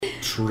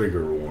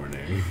Trigger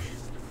warning.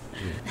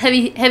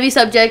 Heavy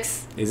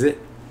subjects. Is it?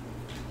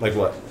 Like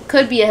what?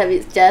 Could be a heavy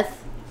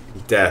death.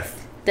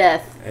 Death.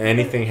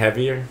 Anything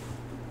heavier?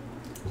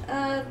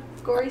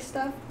 Gory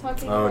stuff.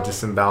 Talking about.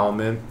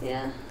 Disembowelment.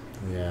 Yeah.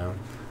 Yeah.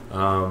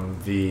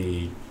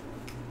 The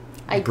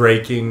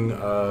breaking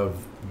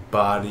of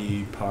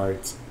body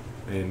parts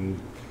and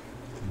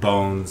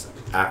bones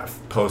at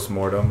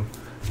post-mortem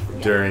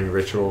during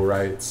ritual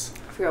rites.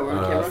 I forgot we're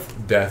on camera.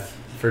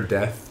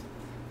 Death.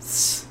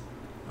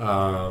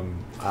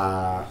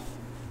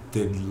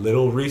 Did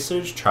little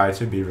research, try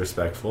to be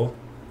respectful.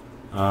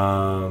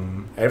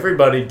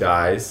 Everybody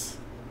dies.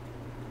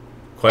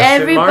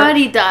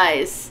 Everybody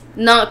dies.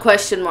 Not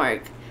question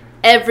mark.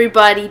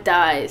 Everybody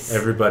dies.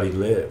 Everybody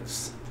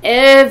lives.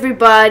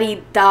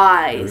 Everybody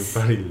dies.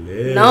 Everybody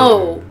lives.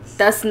 No,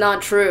 that's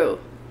not true.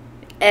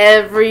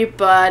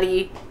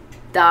 Everybody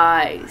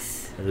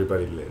dies.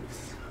 Everybody lives.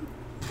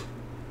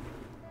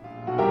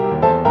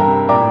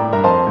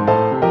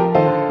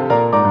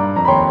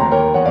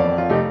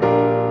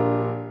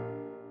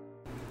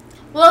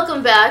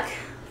 Welcome back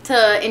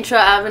to Intro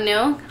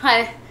Avenue.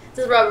 Hi,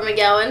 this is Robert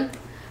McGowan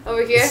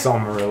over here. Saul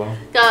Murillo.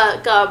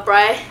 Got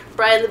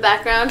Bri in the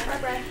background.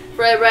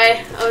 Bri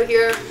over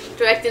here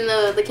directing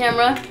the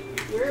camera.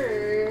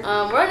 We're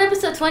on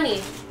episode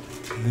 20.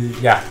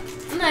 Yeah.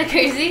 Isn't that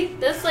crazy?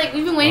 That's like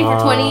we've been waiting for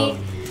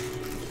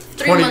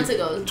 3 months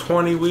ago.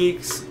 20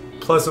 weeks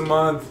plus a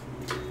month.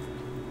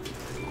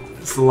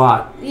 It's a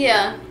lot.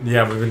 Yeah.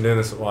 Yeah, we've been doing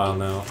this a while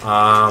now.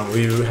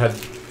 We had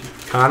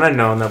kind of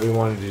known that we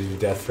wanted to do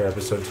death for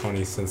episode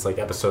 20 since like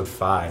episode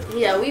 5.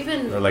 Yeah, we've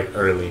been. Or like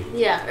early.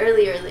 Yeah,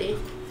 early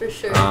for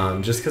sure.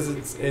 Just because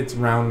it's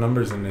round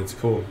numbers and it's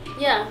cool.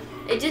 Yeah,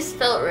 it just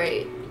felt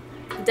right.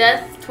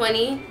 Death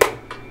 20,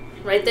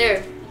 right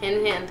there, hand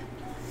in hand.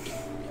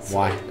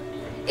 Why?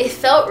 It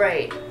felt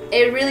right.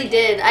 It really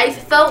did. I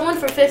felt one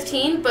for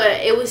 15, but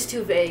it was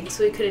too vague,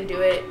 so we couldn't do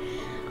it.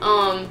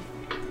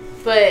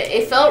 But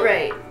it felt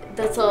right.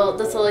 That's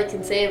all I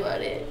can say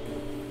about it.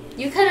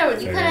 You kind of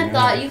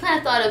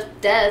thought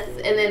of death,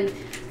 and then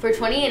for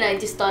 20, and I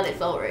just thought it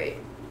felt right.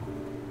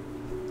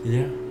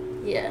 Yeah.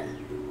 Yeah.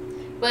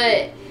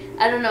 But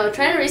I don't know.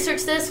 Trying to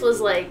research this was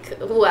like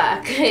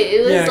whack.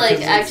 It was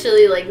like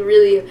actually like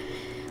really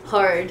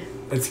hard.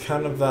 It's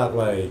kind of that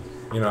like,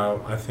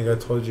 I think I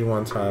told you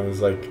one time, it's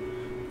like,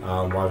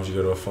 why would you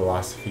go to a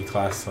philosophy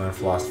class to learn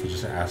philosophy?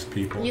 Just ask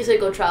people. You said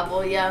go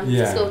travel, yeah.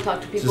 Just go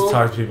talk to people. Just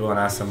talk to people and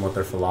ask them what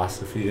their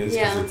philosophy is,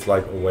 because it's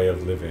like a way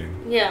of living.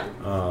 Yeah.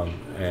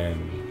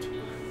 And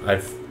I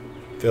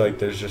feel like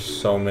there's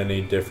just so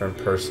many different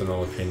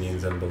personal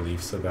opinions and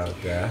beliefs about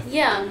death.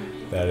 Yeah.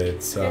 That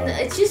it's... and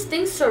it's just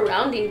things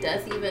surrounding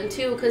death even,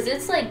 too, because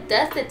it's like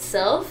death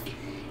itself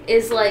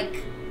is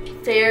like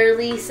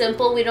fairly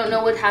simple. We don't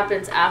know what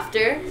happens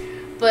after,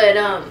 but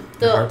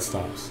the heart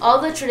stops.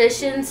 All the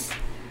traditions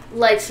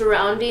like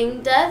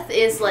surrounding death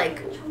is like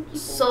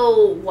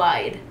so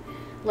wide.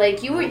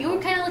 Like you were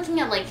kind of looking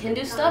at like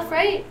Hindu stuff,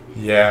 right?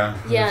 Yeah.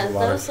 Yeah,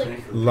 that was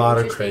like a lot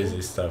of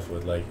crazy stuff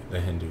with like the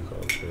Hindu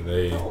culture.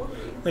 They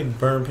like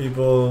burn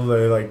people.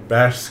 They like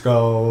bash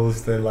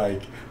skulls. They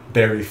like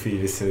bury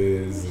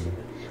fetuses.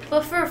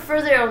 But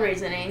for their own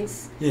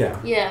reasonings. Yeah.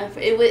 Yeah,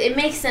 it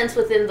makes sense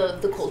within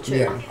the culture.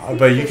 Yeah,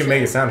 but you can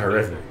make it sound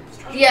horrific.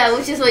 Yeah,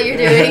 which is what you're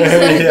doing. So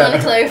I just want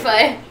to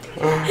clarify.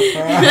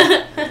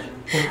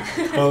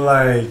 Well,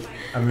 like,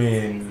 I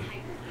mean,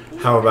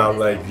 how about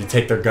like you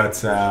take their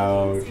guts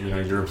out?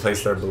 You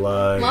replace their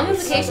blood.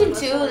 Mummification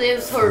too. It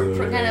was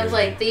kind of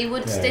like they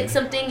would stick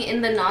something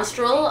in the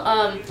nostril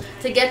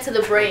to get to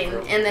the brain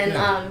and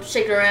then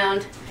shake it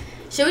around.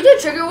 Should we do a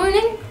trigger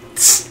warning?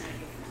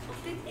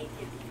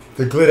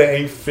 The glitter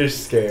ain't fish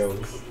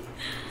scales.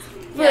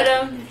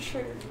 But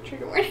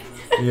trigger warning.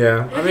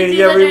 Yeah, I mean,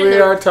 we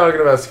are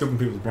talking about scooping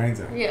people's brains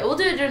out. Yeah, we'll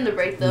do it during the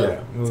break though.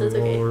 Yeah, so it's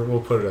okay.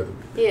 We'll put it at the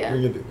break. Yeah,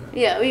 we can do that.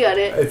 Yeah, we got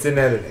it. It's in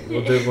editing.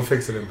 We'll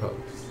fix it in post.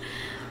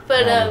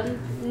 But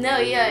no,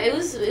 yeah, it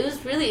was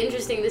really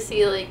interesting to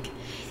see like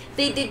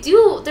they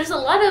do. There's a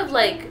lot of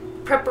like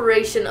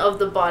preparation of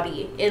the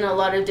body in a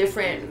lot of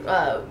different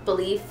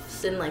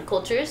beliefs and like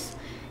cultures.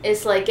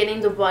 It's like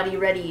getting the body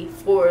ready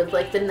for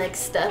like the next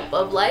step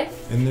of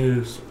life. And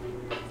there's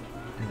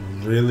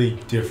really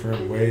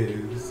different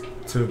ways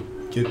to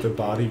get the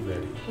body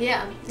ready.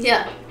 Yeah.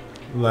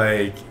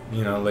 Like,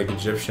 like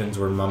Egyptians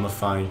were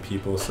mummifying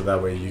people so that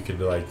way you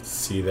could like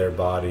see their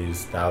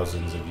bodies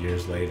thousands of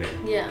years later.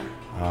 Yeah.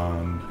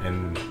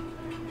 And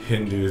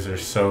Hindus are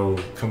so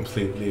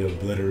completely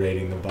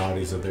obliterating the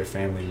bodies of their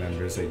family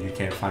members that you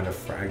can't find a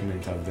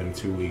fragment of them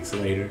 2 weeks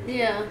later.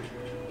 Yeah.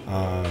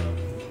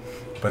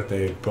 But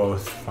they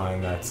both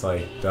find that's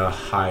like the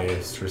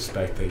highest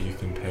respect that you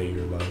can pay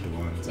your loved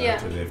ones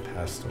after they've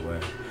passed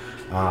away.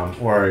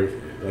 Or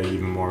like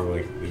even more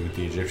like with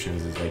the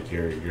Egyptians is like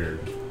your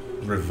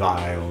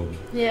reviled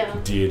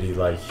deity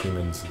like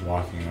humans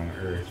walking on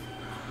Earth.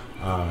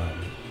 I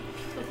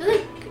feel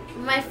like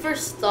my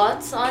first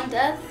thoughts on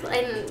death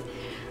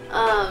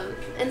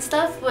and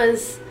stuff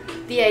was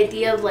the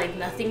idea of like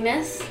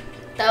nothingness.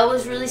 that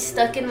was really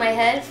stuck in my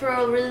head for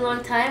a really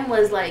long time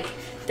was like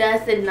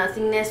death and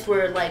nothingness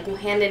were like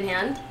hand in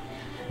hand.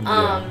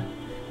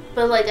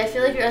 But like I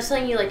feel like I was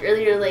telling you like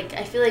earlier, like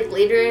I feel like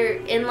later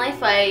in life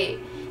I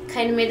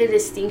kind of made a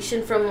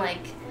distinction from like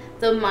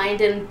the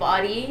mind and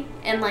body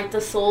and like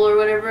the soul or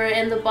whatever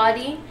in the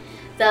body,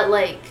 that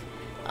like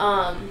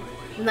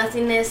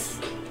nothingness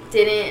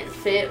didn't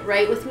fit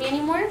right with me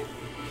anymore.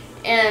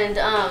 And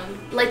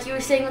like you were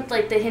saying with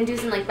like the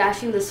Hindus and like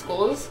bashing the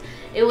skulls,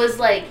 it was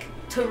like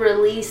to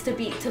release,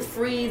 to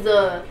free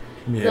the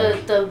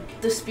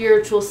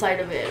spiritual side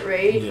of it,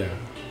 right? Yeah,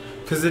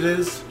 because it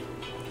is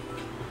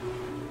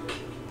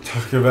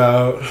talk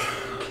about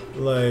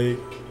like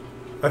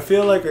I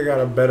feel like I got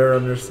a better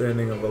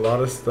understanding of a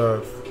lot of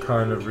stuff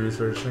kind of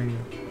researching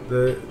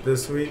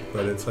this week,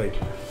 but it's like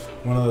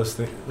one of those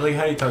things, like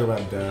how you talk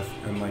about death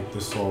and like the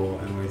soul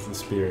and like the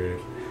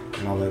spirit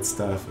and all that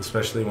stuff,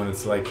 especially when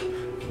it's like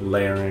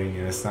layering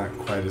and it's not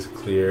quite as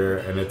clear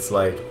and it's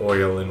like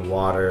oil and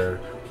water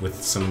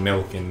with some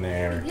milk in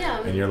there. Yeah.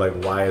 And you're like,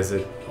 why is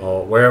it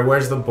all,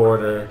 where's the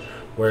border,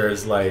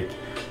 where's like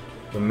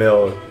the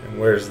milk and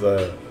where's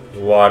the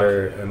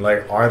water, and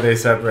like are they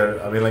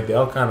separate? I mean, like they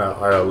all kind of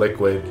are a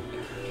liquid.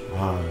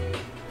 My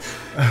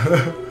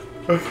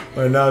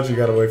analogy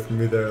got away from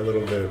me there a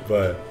little bit,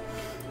 but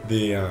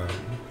the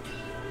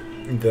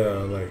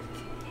like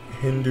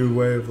Hindu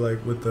way of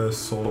like with the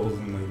souls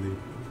and like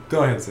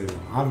go ahead and say that.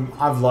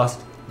 I've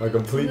lost my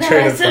complete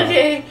train of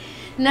thought.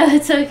 No,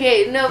 it's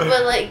okay. No,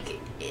 but like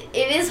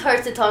it is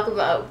hard to talk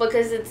about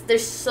because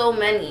there's so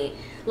many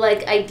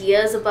like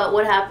ideas about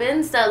what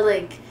happens that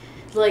like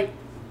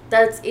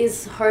that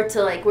is hard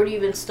to like, where do you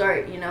even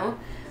start, you know?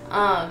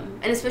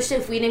 And especially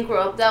if we didn't grow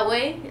up that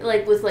way,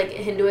 like with like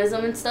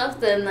Hinduism and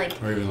stuff, then like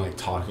or even like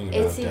talking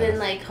about it's death. even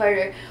like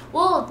harder.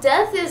 Well,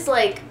 death is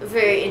like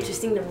very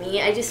interesting to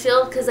me. I just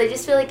feel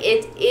like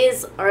it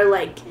is our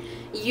like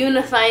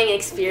unifying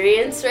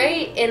experience,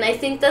 right? And I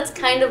think that's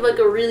kind of like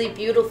a really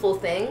beautiful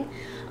thing.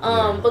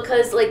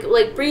 Because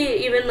like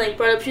Bree even like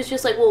brought up, she was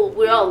just like, well,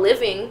 we're all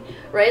living,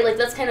 right? Like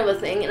that's kind of a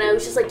thing. And I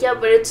was just like, yeah,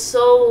 but it's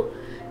so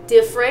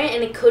different,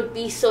 and it could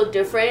be so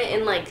different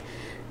in like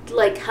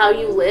how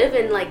you live,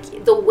 and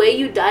like the way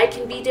you die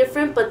can be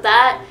different, but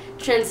that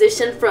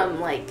transition from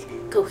like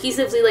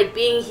cohesively like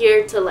being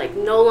here to like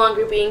no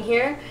longer being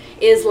here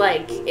is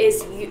like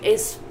is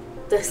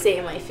the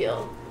same, I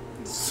feel.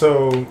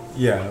 So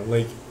yeah,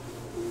 like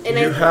and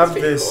you have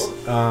this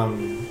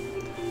cool.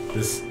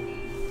 This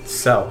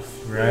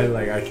self, right?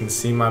 Like I can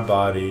see my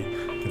body,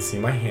 I can see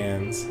my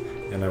hands,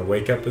 and I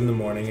wake up in the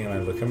morning and I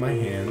look at my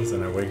hands,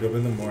 and I wake up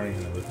in the morning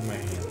and I look at my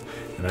hands,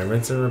 and I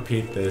rinse and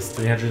repeat this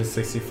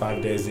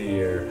 365 days a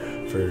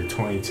year for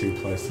 22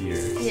 plus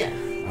years. Yeah.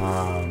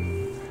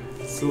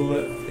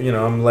 So you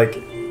know, I'm like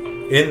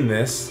in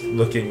this,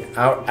 looking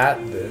out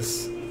at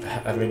this,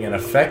 having an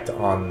effect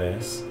on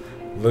this,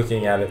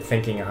 looking at it,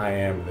 thinking I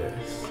am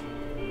this,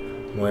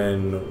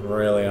 when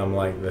really I'm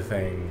like the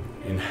thing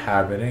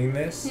inhabiting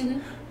this.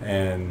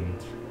 And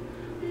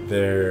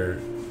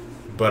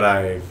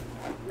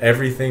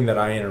everything that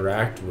I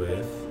interact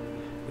with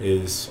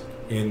is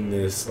in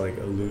this like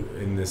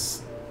in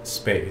this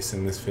space,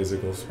 in this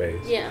physical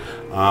space. Yeah.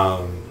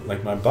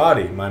 Like my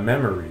body, my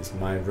memories,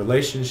 my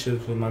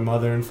relationships with my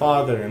mother and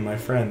father, and my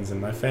friends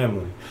and my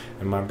family,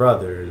 and my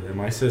brothers and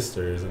my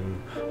sisters, and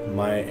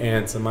my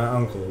aunts and my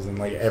uncles, and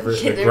like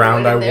the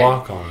ground I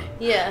walk on.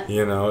 Yeah.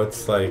 You know,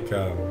 it's like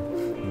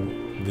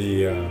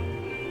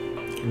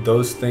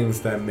those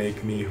things that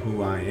make me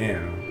who I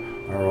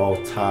am are all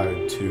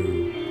tied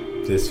to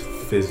this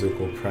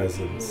physical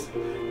presence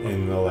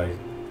in the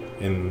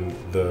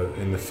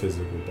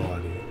physical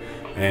body.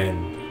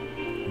 And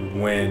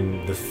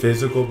when the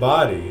physical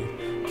body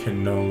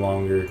can no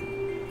longer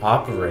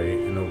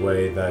operate in a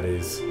way that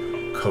is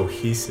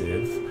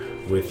cohesive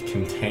with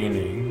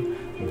containing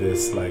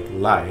this like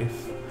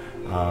life,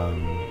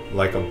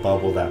 like a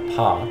bubble that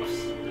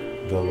pops,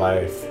 the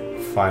life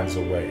finds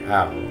a way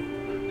out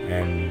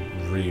and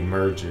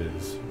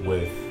re-merges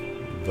with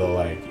the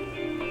like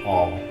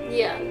all.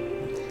 Yeah,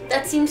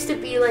 that seems to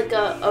be like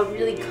a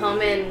really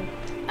common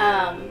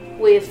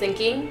way of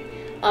thinking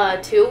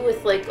too,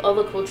 with like all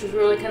the cultures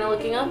we're like kind of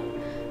looking up,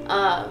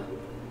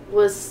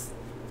 was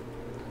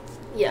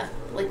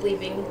like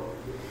leaving,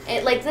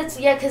 and like that's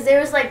because there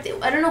was like,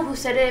 I don't know who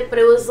said it, but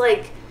it was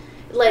like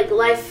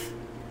life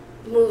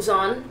moves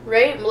on,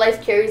 right?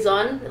 Life carries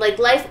on, like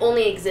life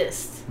only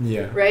exists,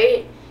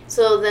 right?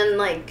 So then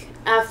like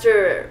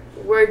after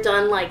we're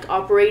done like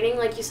operating,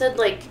 like you said,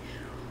 like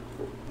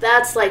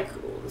that's like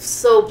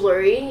so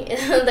blurry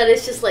that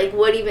it's just like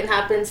what even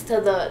happens to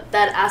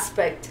that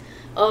aspect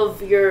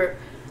of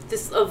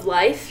of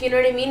life, you know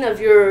what I mean, of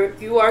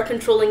you are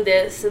controlling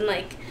this and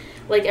like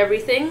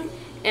everything,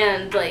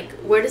 and like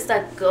where does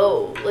that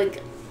go,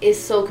 like is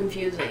so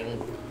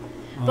confusing.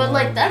 But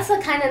like that's a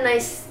kind of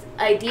nice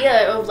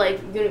idea of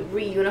like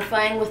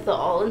reunifying with the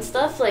all and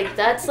stuff, like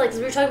that's like, 'cause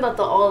we were talking about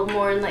the all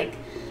more in like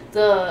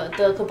the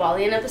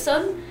Kabbalion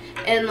episode,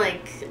 and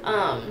like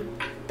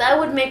that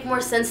would make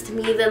more sense to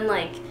me than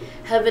like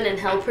heaven and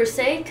hell per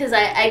se, because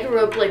I grew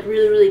up like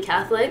really, really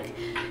Catholic,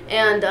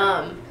 and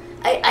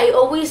I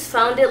always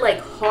found it like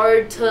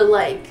hard to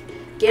like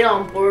get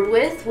on board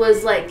with,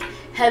 was like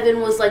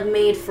heaven was like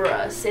made for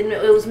us and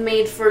it was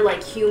made for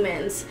like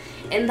humans,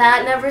 and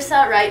that never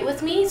sat right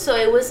with me, so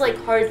it was like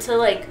hard to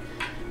like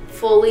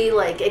fully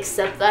like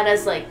accept that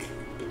as like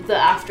the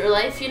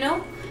afterlife, you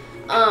know.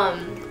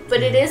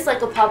 But it is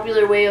like a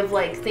popular way of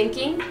like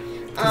thinking.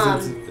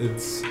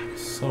 It's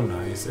so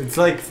nice. It's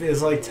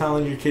like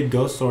telling your kid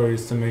ghost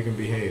stories to make him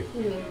behave.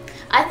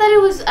 I thought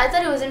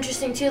it was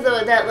interesting too,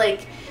 though, that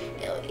like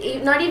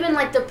not even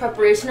like the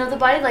preparation of the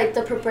body, like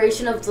the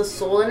preparation of the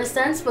soul in a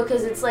sense,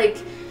 because it's like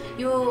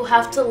you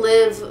have to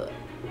live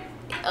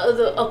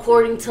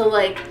according to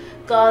like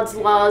God's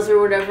laws or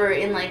whatever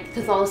in like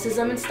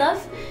Catholicism and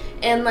stuff,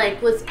 and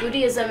like with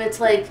Buddhism it's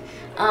like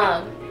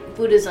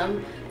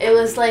Buddhism. It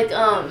was like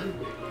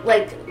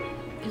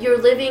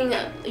you're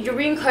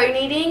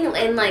reincarnating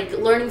and like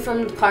learning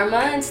from karma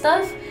and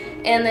stuff,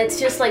 and it's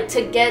just like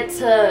to get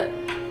to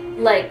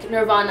like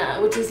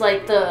nirvana, which is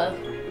like the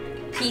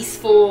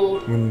peaceful.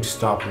 When you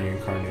stop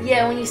reincarnating.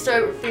 Yeah, when you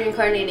start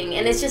reincarnating,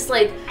 and it's just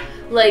like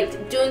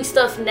doing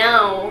stuff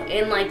now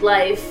in like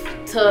life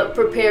to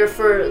prepare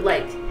for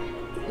like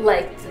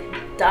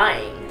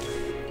dying.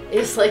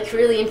 It's like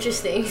really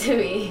interesting to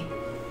me.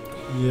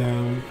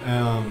 Yeah,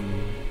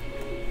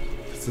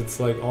 it's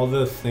like all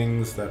the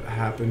things that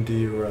happen to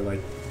you are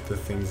like the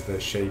things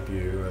that shape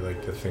you, or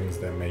like the things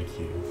that make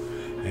you.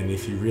 And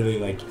if you really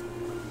like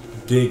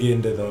dig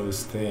into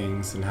those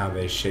things and how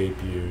they shape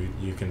you,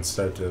 you can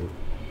start to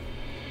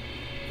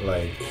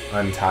like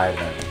untie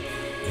them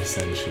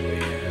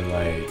essentially, and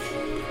like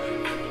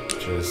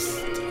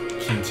just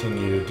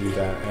continue to do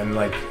that. And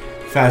like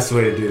fast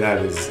way to do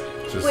that is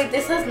just wait,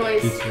 this has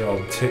noise. keep your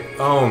old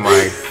oh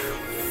my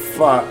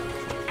fuck.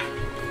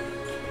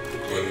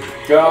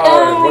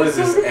 God, what is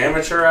this,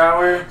 amateur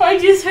hour? I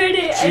just heard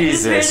it.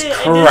 Jesus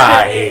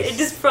Christ. It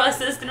just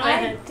processed in my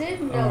head. I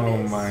did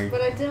notice, my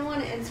but I didn't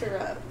want to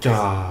interrupt.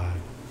 God.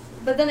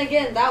 But then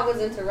again, that was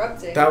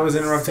interrupting. That was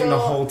interrupting the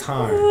So whole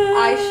time.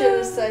 I should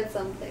have said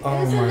something. Oh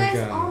it was my a nice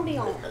God.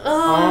 ambiance.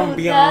 Oh,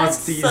 Ambiance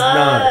that these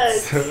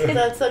sucks. nuts.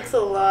 That sucks a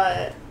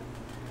lot.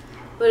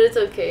 But it's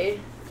okay.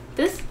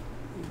 This?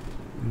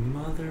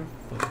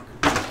 Motherfucker.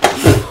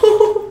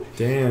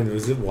 Damn,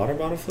 was it water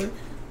bottle flip?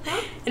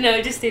 No,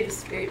 it just stayed a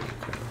spirit.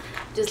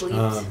 Just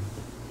leaves.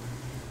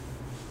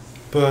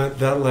 But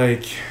that,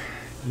 like,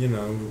 you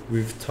know,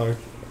 we've talked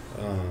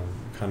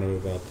kind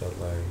of about that,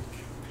 like,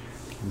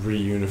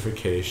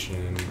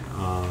 reunification.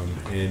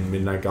 In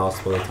Midnight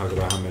Gospel, they talk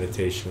about how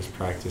meditation is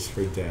practice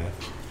for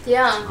death.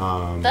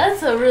 Yeah.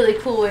 That's a really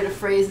cool way to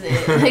phrase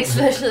it,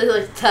 especially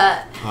like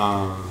that.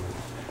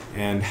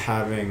 And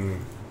having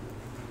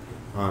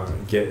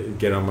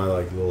get on my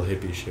like little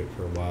hippie shit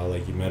for a while.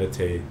 Like, you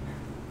meditate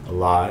a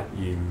lot,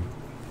 you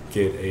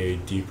get a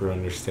deeper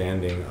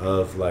understanding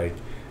of like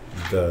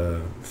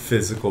the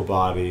physical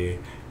body,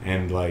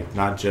 and like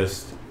not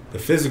just the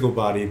physical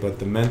body but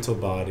the mental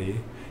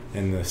body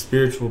and the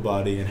spiritual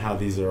body, and how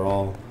these are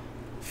all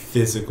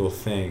physical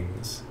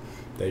things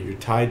that you're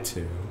tied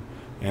to.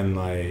 And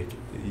like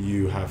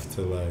you have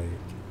to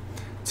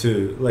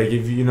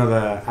if you know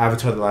the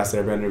Avatar The Last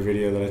Airbender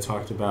video that I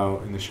talked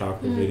about in the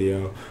chakra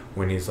video,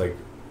 when he's like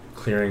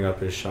clearing up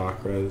his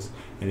chakras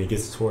and he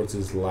gets towards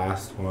his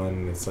last one,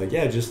 and it's like,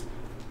 yeah, just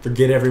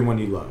forget everyone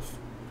you love.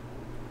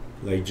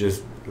 Like,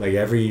 just like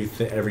every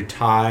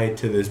tie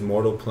to this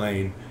mortal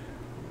plane,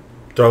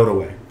 throw it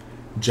away,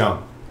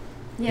 jump.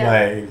 Yeah.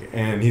 Like,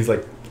 and he's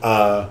like,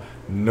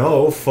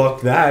 no,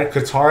 fuck that.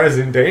 Katara's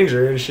in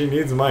danger and she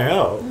needs my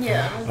help.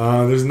 Yeah.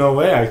 There's no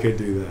way I could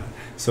do that.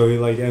 So he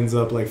like ends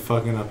up like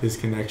fucking up his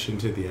connection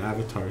to the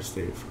Avatar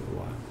state for a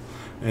while.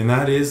 And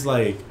that is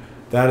like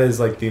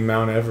the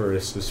Mount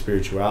Everest of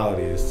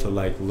spirituality, is to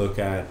like look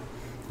at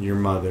your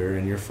mother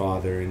and your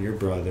father and your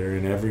brother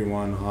and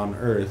everyone on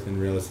earth and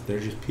realize that they're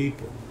just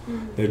people.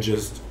 They're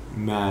just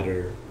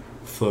matter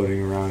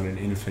floating around an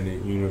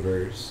infinite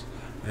universe.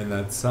 And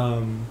that's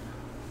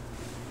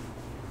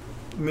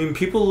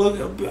if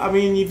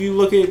you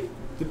look at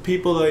the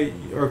people that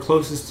are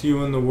closest to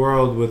you in the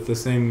world with the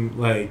same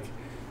like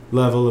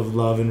level of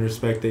love and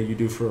respect that you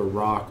do for a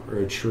rock or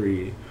a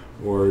tree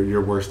or your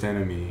worst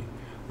enemy,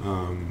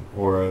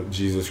 or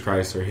Jesus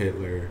Christ or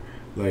Hitler,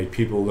 like,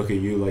 people look at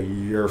you like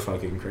you're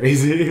fucking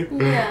crazy.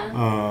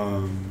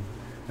 Yeah.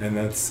 And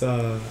that's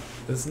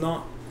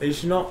not, it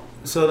should not.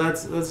 So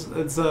that's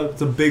it's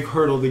a big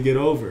hurdle to get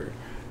over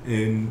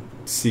in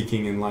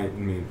seeking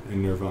enlightenment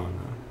and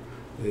nirvana,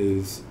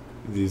 is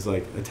these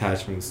like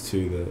attachments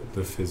to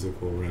the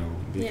physical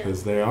realm,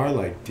 because they are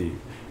like deep,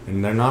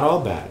 and they're not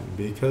all bad,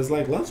 because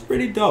like love's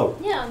pretty dope.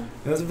 Yeah.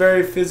 That's a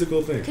very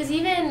physical thing. Because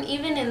even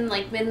in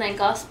like Midnight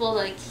Gospel,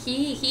 like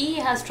he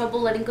has trouble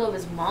letting go of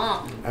his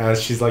mom.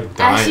 As she's like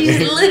dying. As she's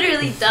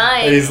literally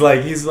dying. And he's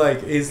like,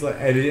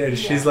 and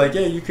she's like,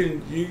 yeah, you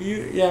can,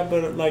 yeah,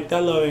 but like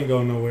that love ain't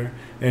going nowhere.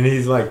 And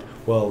he's like,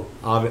 well,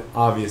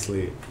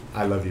 obviously,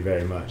 I love you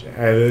very much. And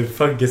it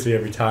fucking gets me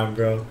every time,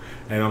 bro.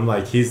 And I'm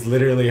like, he's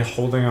literally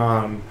holding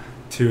on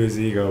to his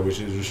ego, which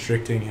is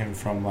restricting him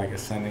from like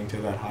ascending to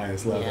that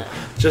highest level,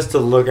 just to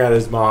look at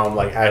his mom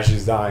like as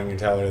she's dying and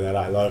tell her that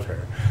I love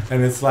her.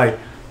 And it's like,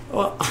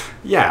 well,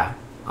 yeah,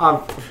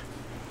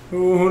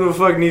 who the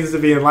fuck needs to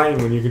be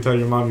enlightened when you can tell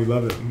your mom you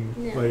love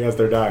it, like as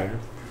they're dying?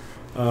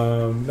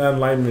 That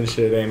enlightenment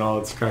shit ain't all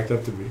it's cracked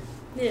up to be.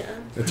 Yeah.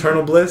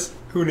 Eternal bliss?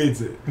 Who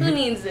needs it? Who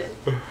needs it?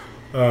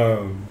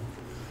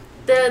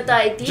 The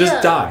idea.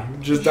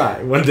 Just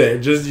die one day.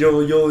 Just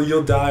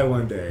you'll die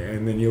one day,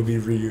 and then you'll be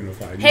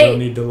reunified. You don't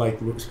need to like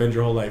spend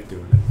your whole life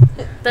doing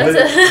it. That's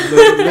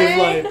live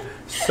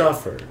life,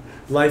 suffer.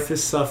 Life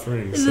is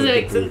suffering. It doesn't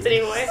make sense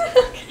anymore.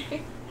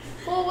 Okay.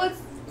 Well, what's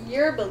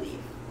your belief?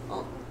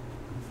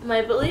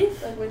 My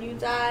belief? Like when you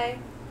die,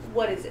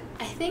 what is it?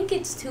 I think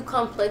it's too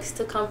complex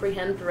to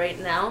comprehend right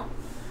now.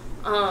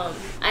 I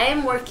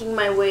am working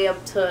my way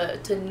up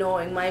to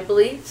knowing my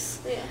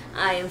beliefs. Yeah.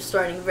 I am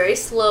starting very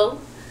slow.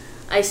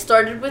 I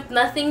started with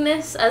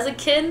nothingness as a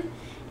kid,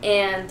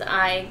 and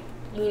I,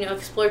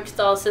 explored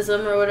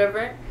Catholicism or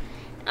whatever.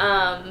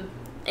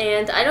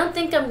 And I don't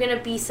think I'm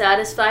gonna be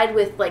satisfied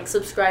with like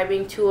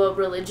subscribing to a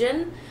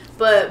religion,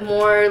 but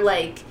more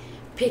like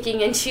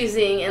picking and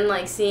choosing and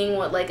like seeing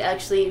what like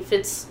actually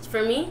fits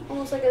for me.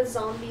 Almost like a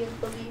zombie of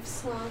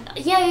beliefs, huh?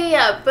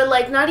 Yeah. But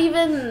like not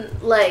even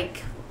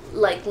like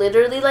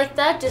literally like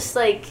that. Just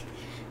like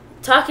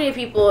talking to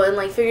people and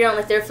like figuring out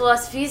like their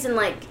philosophies, and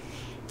like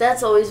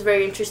that's always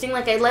very interesting.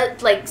 Like I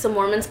let like some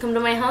Mormons come to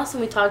my house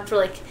and we talked for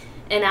like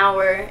an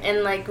hour,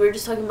 and like we were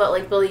just talking about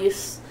like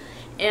beliefs,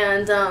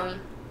 and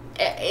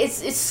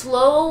it's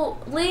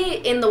slowly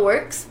in the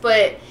works,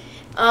 but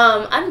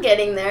I'm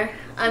getting there.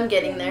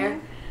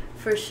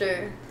 For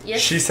sure. Yes.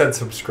 She said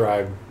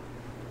subscribe.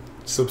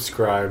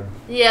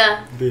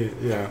 Yeah.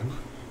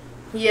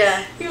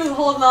 Yeah. He was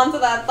holding on to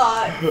that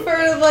thought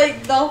for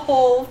like the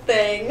whole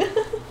thing.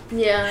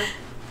 Yeah.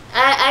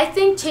 I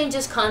think change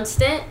is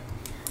constant.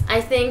 I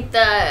think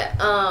that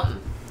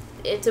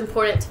it's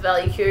important to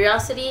value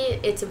curiosity.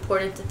 It's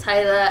important to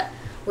tie that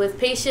with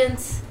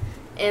patience.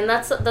 And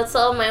that's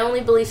all my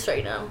only beliefs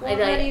right now. Well,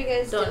 how do you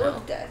guys deal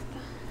with death?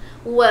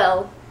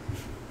 Well.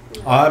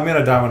 I'm going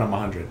to die when I'm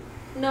 100.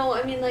 No,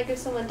 I mean like if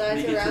someone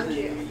dies around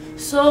you.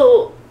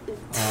 So,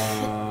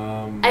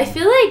 I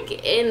feel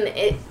like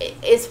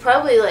it's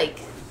probably like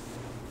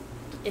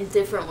in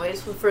different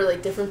ways for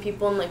like different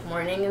people in like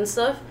mourning and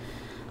stuff.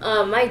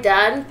 My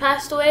dad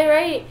passed away,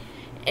 right?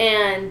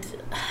 And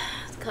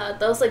God,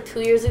 that was like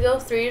 3 years ago.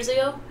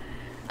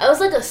 I was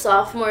like a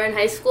sophomore in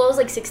high school. I was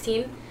like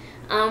 16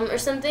 or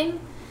something,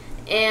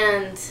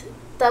 and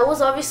that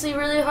was obviously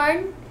really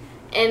hard.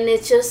 And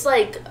it's just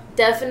like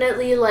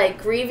definitely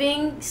like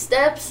grieving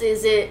steps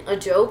isn't a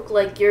joke.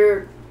 Like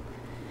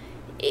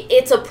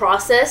it's a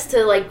process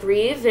to like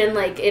grieve, and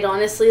like it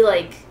honestly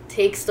like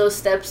takes those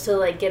steps to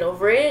like get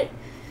over it,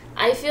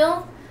 I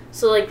feel.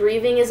 So like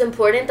grieving is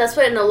important. That's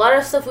why in a lot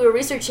of stuff we were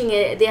researching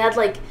they had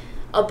like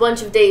a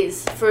bunch of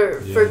days for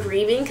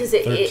grieving, because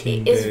it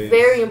is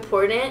very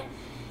important,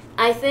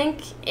 I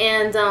think.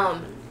 And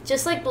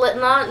just like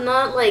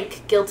not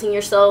like guilting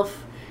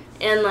yourself,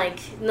 and like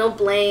no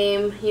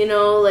blame,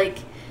 like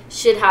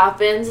shit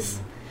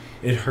happens.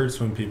 It hurts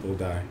when people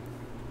die.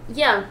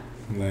 Yeah.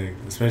 Like,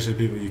 especially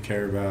people you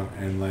care about,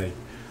 and like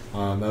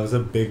that was a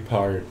big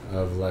part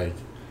of like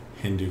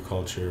Hindu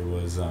culture,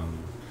 was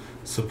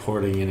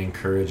supporting and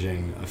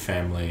encouraging a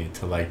family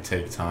to like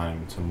take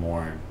time to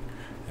mourn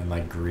and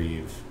like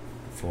grieve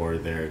for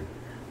their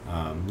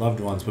loved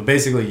ones. But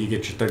basically you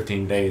get your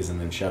 13 days and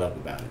then shut up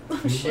about it.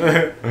 Oh,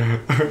 shit.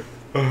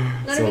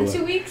 Not even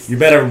 2 weeks? You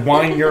better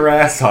whine your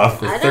ass off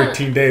for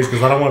 13 days,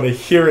 because I don't want to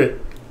hear it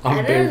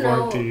on day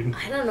 14.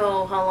 I don't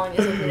know how long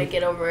it's going to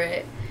get over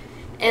it.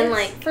 And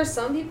like for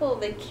some people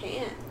they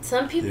can't.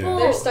 Some people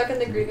they're stuck in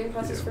the grieving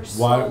process for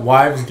so long.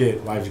 Wives get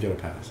a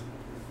pass.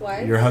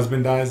 Why? Your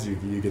husband dies,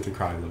 you get to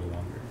cry a little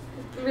longer.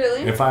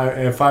 Really? If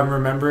I'm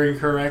remembering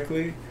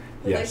correctly,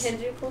 yes. Like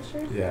Hindu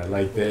culture? Yeah,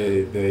 like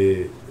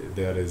they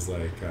that is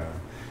like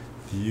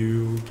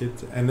you get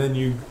to, and then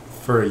you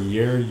for a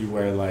year you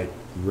wear like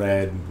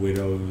red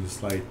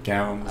widows like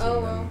gowns,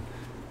 and then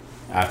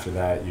after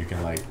that you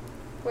can like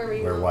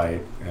wear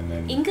white, and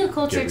then Inca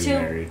culture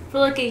too. For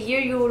like a year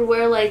you would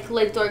wear like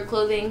dark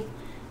clothing,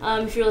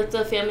 if you're like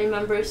the family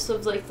members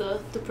of like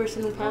the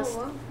person who passed.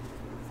 Oh, wow.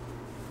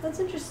 That's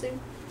interesting.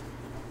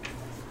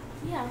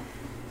 Yeah.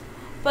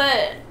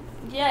 But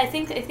yeah, I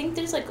think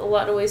there's like a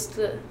lot of ways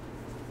to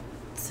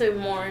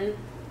mourn,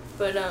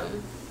 but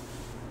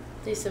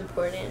it's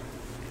important.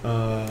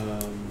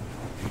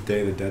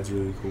 Day of the Dead's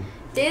really cool.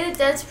 Day of the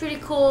Dead's pretty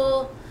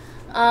cool.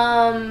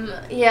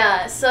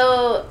 Yeah,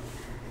 so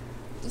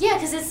yeah,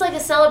 because it's like a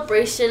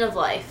celebration of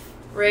life,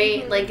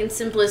 right? Mm-hmm. Like in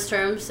simplest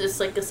terms,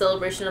 it's like a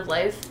celebration of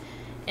life,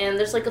 and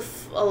there's like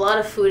a lot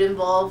of food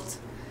involved,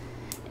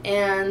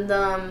 and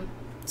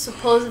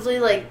supposedly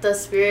like the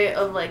spirit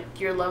of like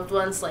your loved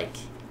ones like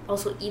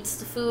also eats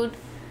the food,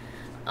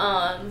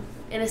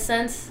 in a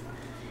sense,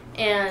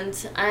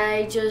 and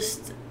I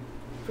just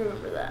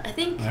remember that. I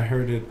think I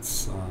heard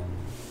it's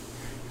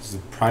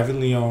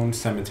privately owned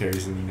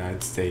cemeteries in the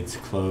United States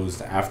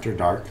closed after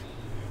dark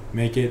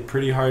make it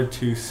pretty hard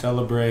to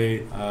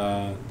celebrate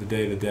the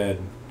Day of the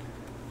Dead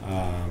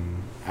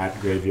at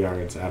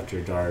graveyards after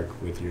dark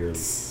with your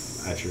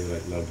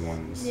like loved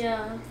ones.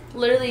 Yeah,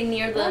 literally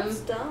near them. That's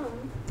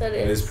dumb. That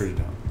It is. is pretty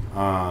dumb.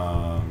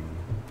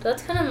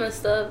 That's kind of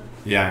messed up.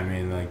 Yeah, I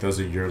mean, like, those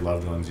are your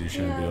loved ones. You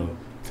shouldn't be Yeah. able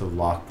to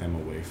lock them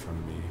away from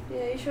me.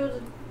 Yeah, you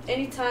should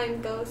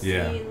anytime go see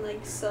Yeah. and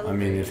like I celebrate.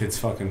 mean, if it's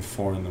fucking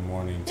 4 in the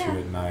morning, 2 Yeah.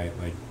 at night,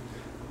 like,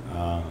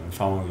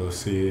 if I want to go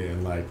see it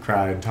and like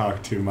cry and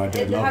talk to my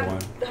dead And loved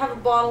one. have a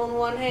bottle in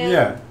one hand.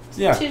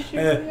 Yeah, Tissue.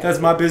 that's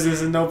my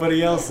business and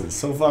nobody else's.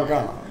 So fuck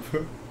off.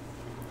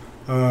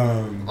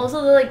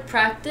 Also, the like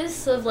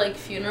practice of like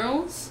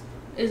funerals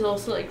is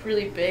also like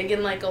really big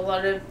in like a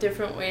lot of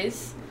different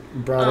ways.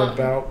 Brought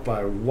about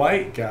by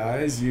white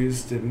guys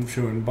used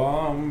to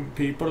embalm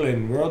people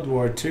in World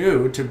War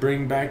II to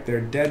bring back their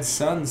dead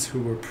sons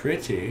who were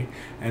pretty.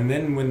 And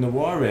then when the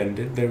war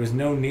ended, there was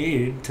no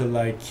need to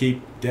like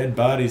keep dead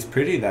bodies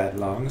pretty that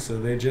long, so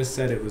they just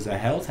said it was a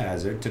health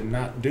hazard to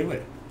not do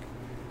it.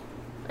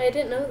 I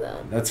didn't know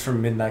that. That's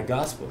from Midnight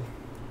Gospel.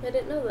 I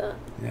didn't know that.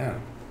 Yeah.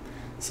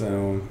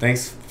 So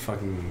thanks,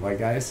 fucking white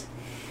guys.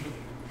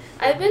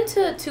 I've been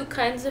to 2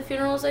 kinds of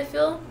funerals, I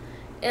feel.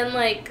 And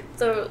like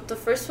the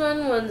first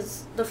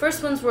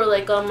ones were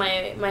like on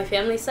my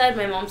family side,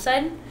 my mom's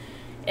side,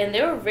 and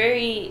they were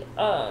very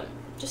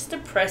just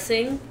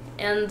depressing,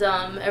 and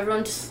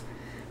everyone just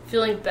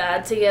feeling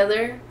bad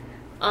together.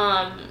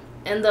 And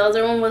the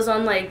other one was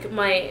on like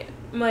my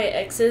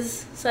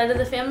ex's side of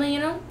the family, you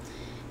know,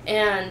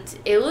 and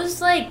it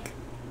was like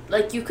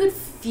you could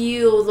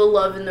feel the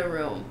love in the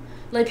room.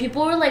 Like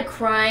people were like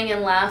crying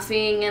and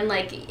laughing, and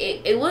like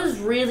it was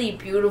really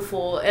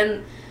beautiful.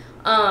 And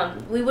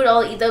we would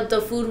all eat.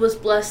 The food was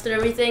blessed and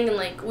everything, and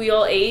like we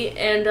all ate.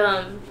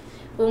 And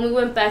when we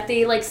went back,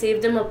 they like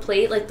saved him a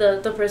plate. Like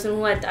the person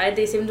who had died,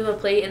 they saved him a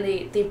plate and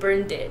they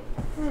burned it.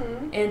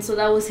 And so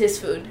that was his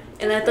food,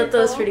 and I thought that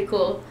was pretty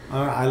cool.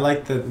 I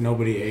like that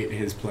nobody ate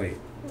his plate.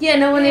 Yeah,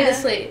 no one ate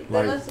his plate.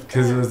 Like,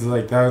 because it was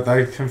like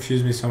that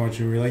confused me so much.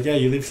 And we were like, yeah,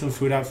 you leave some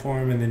food out for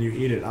him and then you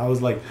eat it. I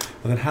was like,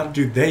 well, then how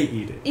do they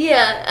eat it?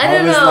 Yeah, I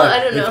don't know. Like,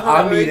 I don't know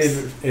how it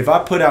works. If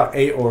I put out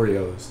 8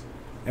 Oreos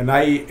and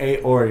I eat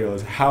 8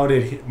 Oreos, how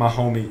did my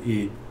homie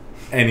eat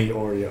any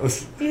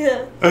Oreos?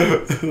 Yeah.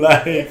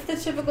 Like, it's the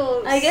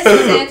typical I guess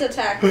Santa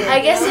tactic.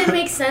 I guess it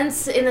makes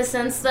sense in the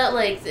sense that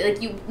like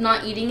you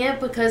not eating it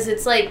because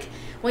it's like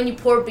when you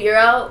pour beer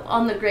out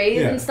on the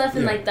grave and stuff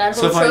and like that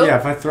whole trope.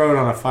 If I throw it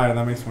on a fire,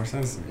 that makes more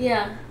sense to me.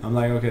 Yeah. I'm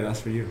like, okay,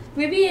 that's for you.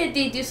 Maybe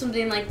they do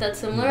something like that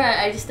similar.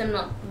 I just am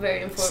not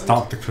very informed.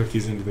 Stomp the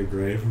cookies into the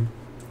grave.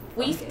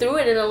 We threw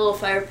it in a little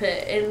fire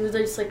pit and we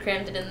just like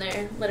crammed it in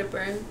there, let it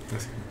burn.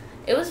 That's cool.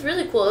 It was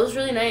really cool. It was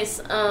really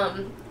nice.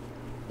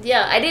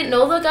 Yeah, I didn't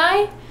know the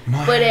guy,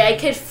 but I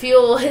could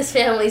feel his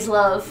family's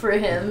love for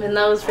him, and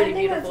that was pretty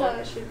beautiful. That's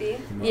how it should be.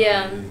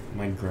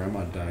 My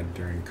grandma died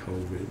during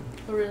COVID.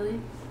 Oh, really?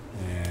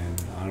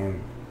 And I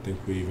don't think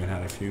we even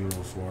had a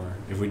funeral for her.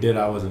 If we did,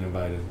 I wasn't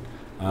invited.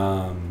 Me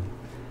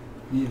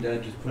and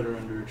Dad just put her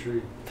under a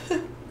tree.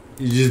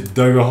 You just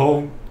dug a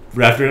hole,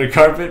 wrapped her in a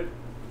carpet,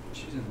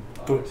 She's in a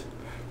box.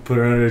 put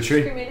her under a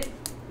tree. Cremated.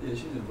 Yeah,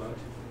 she's in a box.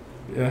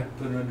 Yeah,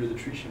 Put her under the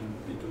tree. She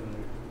wouldn't be put under.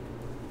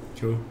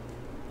 cool.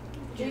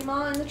 Dream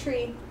on in the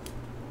tree.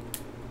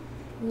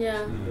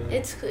 Yeah.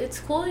 It's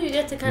cool. You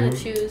get to kind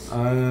of choose.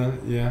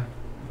 Yeah.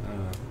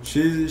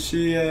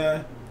 She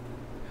I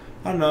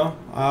don't know.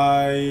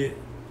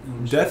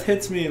 Death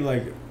hits me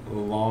like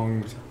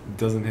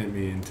doesn't hit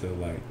me until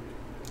like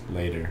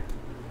later.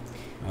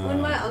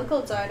 When my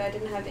uncle died, I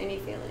didn't have any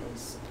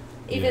feelings.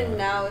 Even Yeah.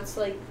 now, it's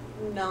like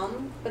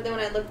numb. But then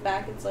when I look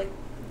back, it's like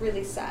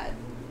really sad.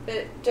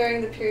 But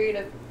during the period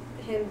of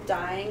him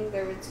dying,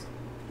 there was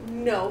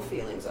no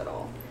feelings at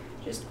all.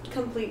 Just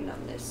complete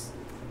numbness.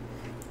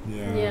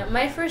 Yeah.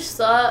 My first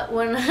thought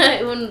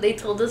when they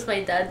told us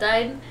my dad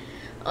died,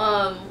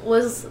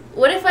 was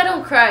what if I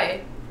don't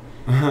cry?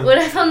 What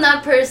if I'm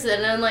that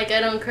person and like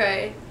I don't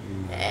cry?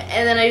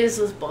 And then I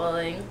just was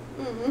bawling.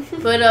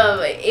 But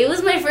it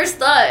was my first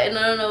thought, and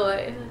I don't know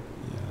why.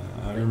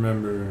 Yeah, I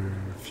remember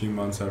a few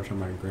months after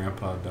my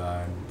grandpa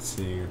died,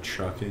 seeing a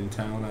truck in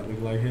town that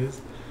looked like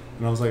his,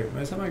 and I was like,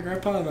 "Is that my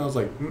grandpa?" And I was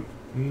like,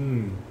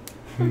 No,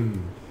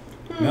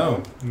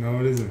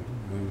 it isn't.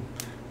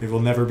 It will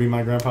never be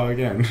my grandpa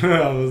again."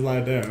 I was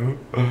like, "Damn."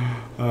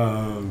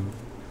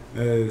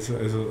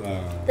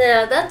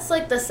 Yeah, that's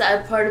like the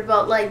sad part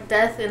about like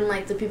death and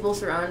like the people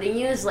surrounding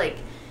you is like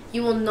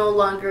you will no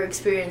longer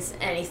experience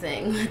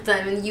anything with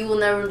them, and you will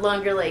never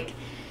longer like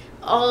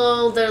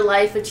all their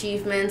life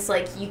achievements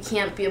like you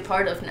can't be a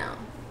part of now.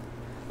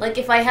 Like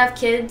if I have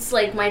kids,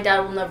 like my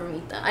dad will never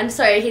meet them. I'm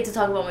sorry, I hate to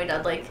talk about my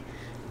dad. Like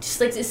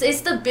just like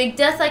it's the big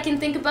death I can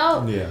think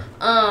about. Yeah.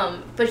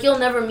 But he'll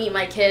never meet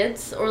my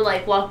kids or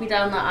like walk me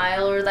down the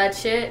aisle or that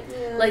shit.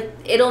 Yeah. Like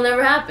it'll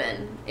never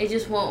happen. It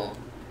just won't.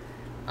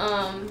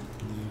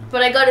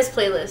 But I got his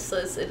playlist, so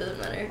it doesn't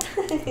matter.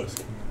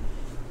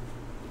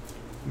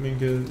 I mean,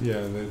 'cause, yeah,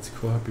 it's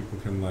cool how people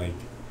can like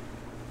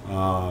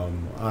I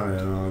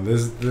don't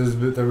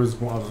know. I was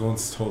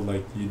once told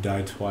like you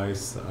die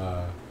twice.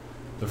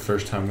 The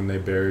first time when they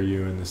bury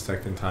you, and the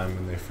second time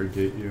when they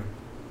forget you.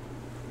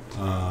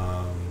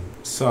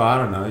 So I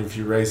don't know. If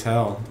you raise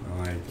hell,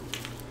 like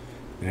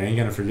they ain't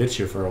gonna forget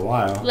you for a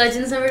while.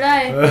 Legends never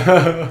die.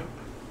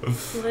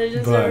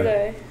 Legends never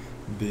die.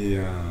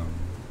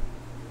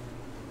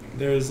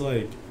 There's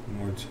like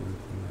more to it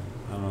than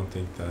that. I don't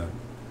think that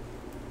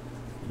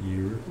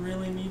you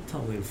really need to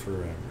live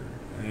forever.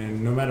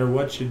 And no matter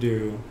what you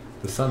do,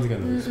 the sun's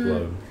gonna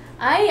explode.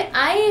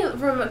 I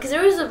remember because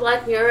there was a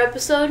Black Mirror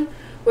episode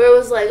where it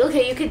was like,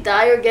 okay, you could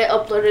die or get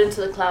uploaded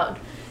into the cloud.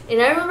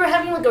 And I remember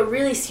having like a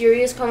really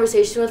serious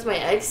conversation with my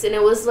ex, and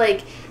it was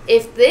like,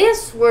 if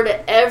this were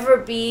to ever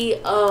be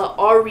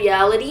our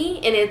reality,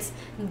 and it's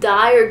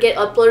die or get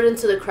uploaded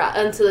into the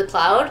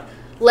cloud,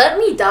 let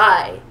me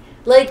die.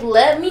 Like,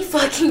 let me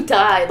fucking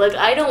die. Like,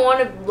 I don't want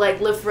to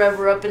like live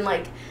forever up in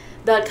like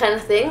that kind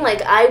of thing.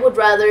 Like, I would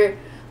rather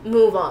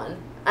move on.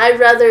 I'd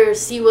rather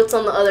see what's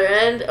on the other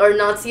end or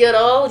not see at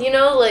all, you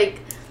know? Like,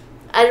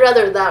 I'd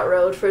rather that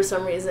road for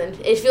some reason.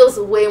 It feels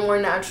way more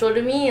natural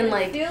to me, and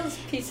like it feels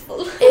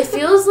peaceful. it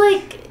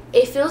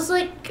feels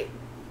like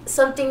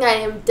something I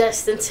am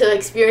destined to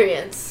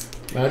experience.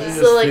 Imagine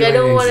So, like, I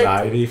don't wanna-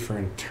 anxiety for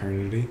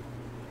eternity.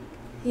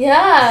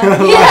 Yeah.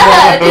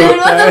 Yeah, dude,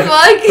 what the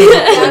fuck?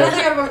 I don't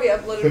think I'm gonna be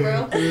uploaded,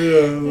 bro.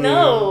 Yeah,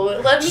 No,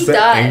 let me just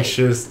die. an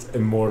anxious,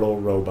 immortal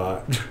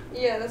robot.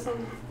 Yeah, that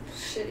sounds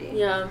shitty.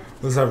 Yeah.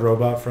 What's that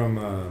robot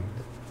from?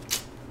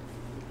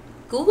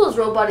 Google's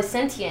robot is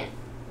sentient.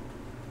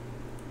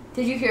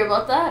 Did you hear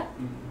about that?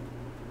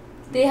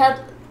 They had...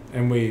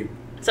 And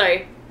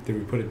Sorry. did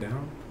we put it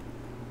down?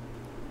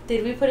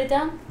 Did we put it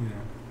down? Yeah.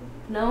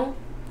 No?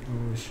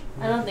 Oh,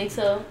 I don't think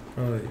so.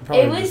 Probably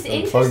It was just unplug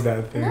interesting.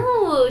 that thing.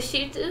 No,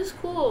 it was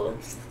cool.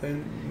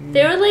 Then-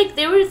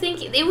 They were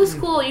thinking, it was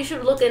cool. You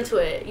should look into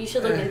it. We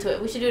should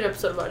do an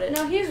episode about it.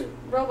 No, he's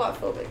robot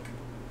phobic.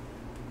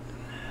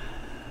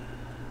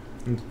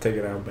 Take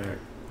it out back.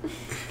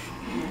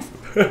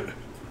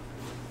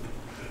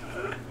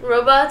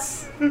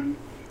 Robots?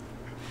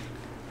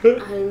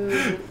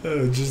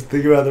 Just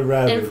think about the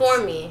rabbits.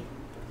 Inform me.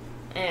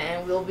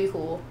 And we'll be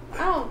cool.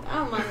 I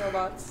don't mind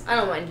robots. I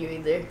don't mind you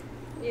either.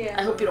 Yeah.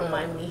 I hope you don't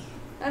mind me.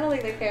 I don't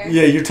think they care.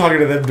 Yeah, you're talking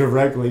to them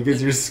directly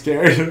because you're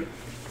scared.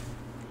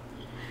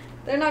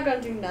 They're not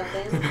gonna do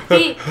nothing.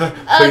 Be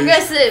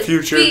aggressive.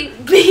 Future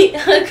Be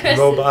aggressive.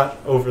 robot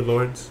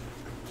overlords,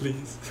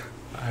 please.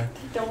 I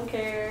don't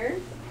care.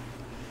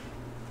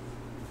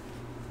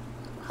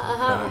 Ha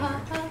ha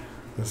ha ha.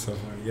 That's so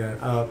funny. Yeah.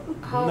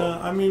 No,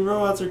 I mean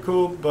robots are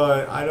cool,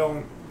 but I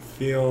don't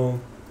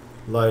feel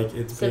like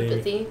it's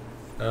Sympathy.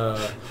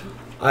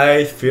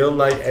 I feel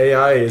like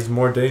AI is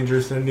more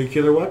dangerous than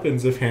nuclear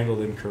weapons if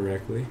handled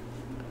incorrectly.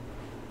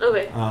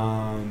 Okay.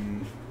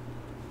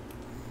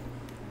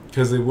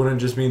 Because it wouldn't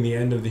just mean the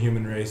end of the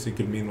human race; it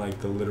could mean like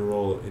the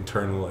literal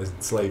internal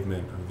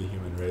enslavement of the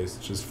human race,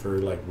 just for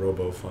like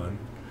robo fun.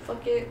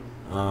 Fuck it.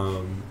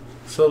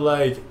 So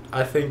like,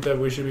 I think that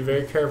we should be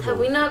very careful. Have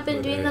we not been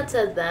with doing AI. that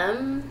to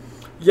them?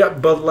 Yeah,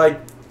 but like,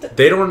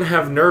 they don't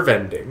have nerve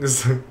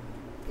endings.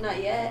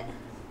 Not yet.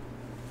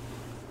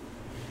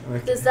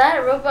 Like, Because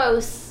that robot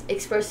was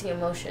expressing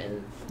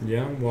emotion.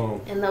 yeah,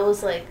 well, And that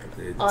was like...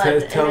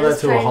 tell that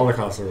to a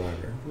Holocaust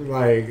survivor.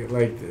 Like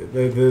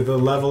the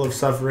level of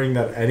suffering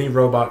that any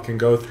robot can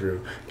go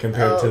through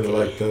compared to the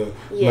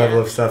level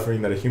of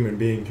suffering that a human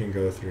being can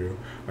go through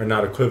are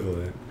not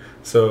equivalent.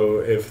 So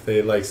if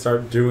they like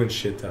start doing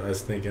shit to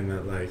us thinking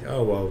that like,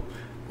 oh well,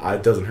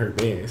 it doesn't hurt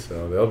me,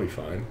 so they'll be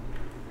fine.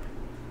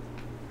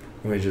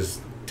 And we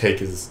just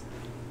take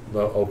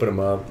open him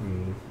up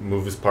and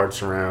move his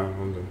parts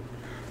around,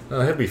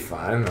 and he'll be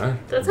fine.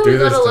 That's how we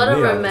got a lot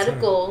of our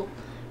medical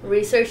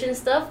research and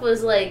stuff,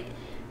 was like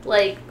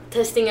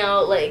testing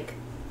out, like,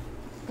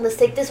 let's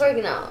take this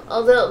organ out.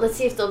 Although, let's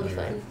see if they'll be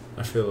fine.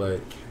 I feel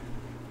like,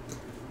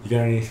 you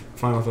got any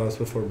final thoughts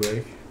before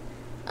break?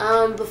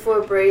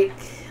 Before break,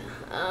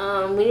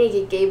 we need to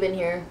get Gabe in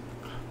here.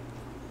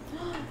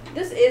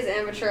 This is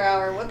amateur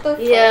hour. What the fuck?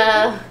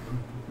 Yeah.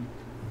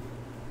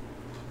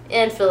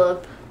 And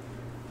Philip.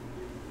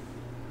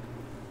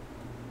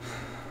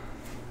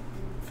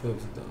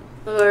 Philip's a dog.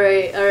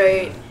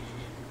 Alright.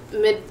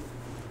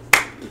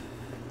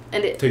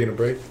 End it. Taking a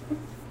break?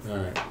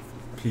 Alright.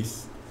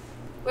 Peace.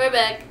 We're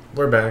back.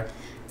 We're back.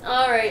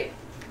 Alright.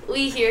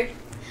 We here.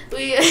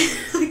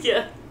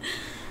 Yeah.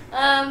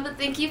 But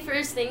thank you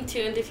for staying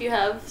tuned if you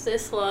have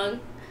this long.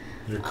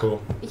 You're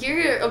cool.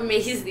 You're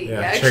amazing, Yeah,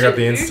 actually. check out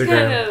the You're Instagram.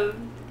 kind of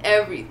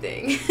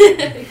everything.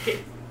 Okay.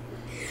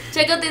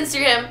 Check out the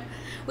Instagram.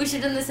 We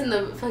should have done this in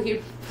the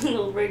fucking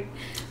little break.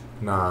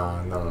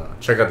 No.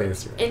 Check out the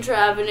Instagram. Intro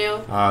Avenue.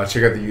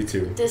 Check out the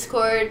YouTube.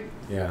 Discord.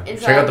 Yeah.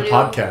 Intro Check Avenue,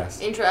 out the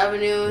podcast. Intro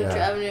Avenue. Yeah.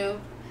 Intro Avenue.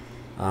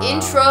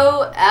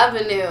 Intro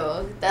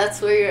Avenue.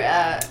 That's where you're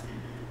at.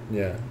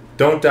 Yeah.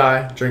 Don't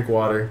die. Drink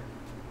water.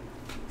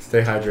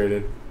 Stay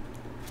hydrated.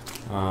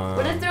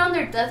 What if they're on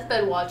their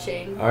deathbed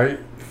watching?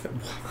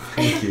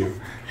 Thank you.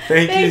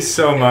 Thank you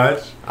so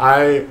much.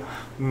 I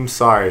I'm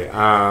sorry.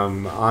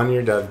 On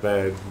your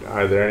deathbed,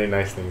 are there any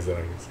nice things that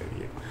I can say to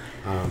you?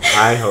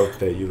 I hope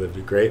that you lived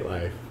a great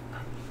life,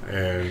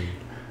 and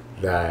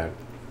that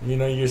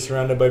you're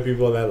surrounded by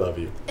people that love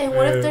you. And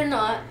what if they're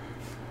not?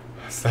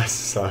 That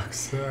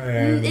sucks.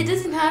 And it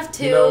doesn't have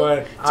to. You know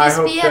what?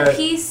 Just be at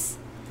peace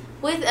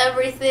with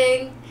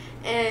everything,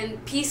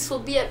 and peace will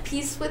be at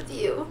peace with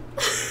you.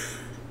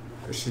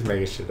 She's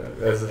making shit up.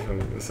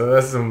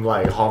 That's some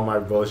like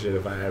Hallmark bullshit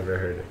if I ever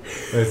heard it.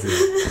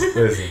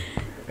 Listen.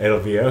 It'll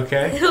be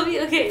okay. It'll be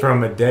okay.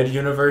 From a dead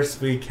universe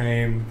we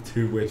came,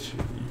 to which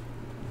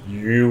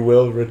you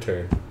will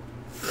return.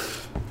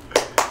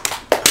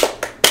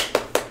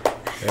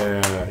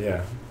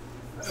 Yeah.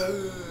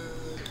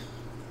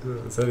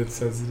 Is that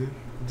insensitive?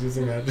 Do you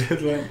think I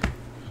did like?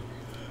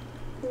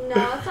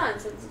 No, it's not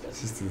insensitive.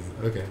 Just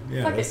okay.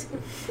 Yeah. Fuck That's,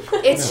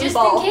 it's just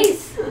in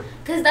case,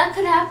 because that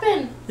could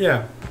happen.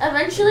 Yeah.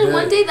 Eventually,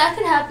 one day that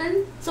could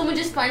happen. Someone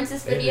just finds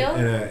this video.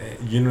 In a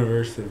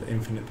universe of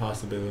infinite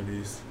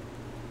possibilities.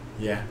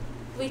 Yeah.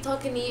 We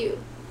talking to you.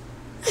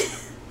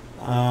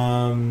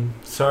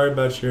 Sorry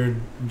about your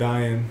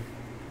dying,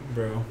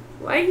 bro.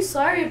 Why are you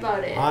sorry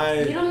about it?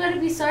 You don't gotta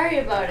be sorry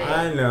about it.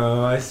 I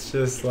know. It's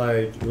just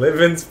like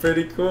living's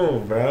pretty cool,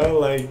 bro.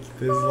 Like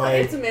there's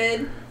like it's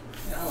mid.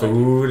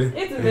 Food.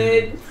 It's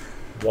mid.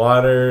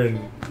 Water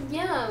and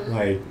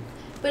like.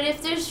 But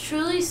if there's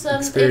truly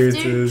if they're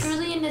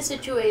truly in a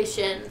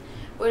situation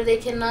where they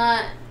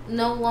cannot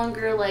no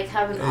longer like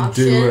have an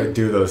option,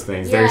 do those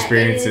things. Their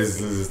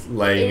experiences is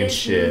laying in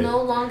shit,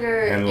 no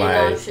longer and an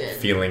like option.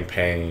 Feeling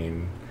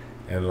pain,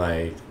 and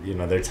like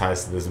their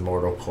ties to this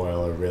mortal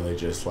coil are really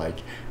just like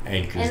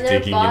anchors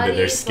digging into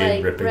their skin,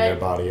 like, ripping their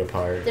body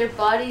apart. Their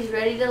body's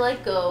ready to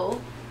let go.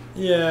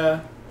 Yeah.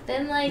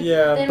 Then why be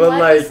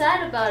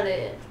sad about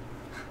it?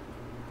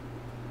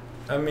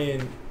 I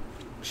mean,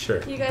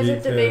 sure. You guys are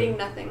debating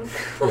nothing.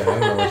 Yeah, I don't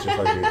know what you're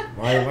fucking.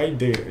 Why you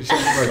do it? Shut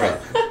the fuck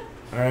up.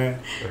 Alright?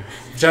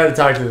 I'm trying to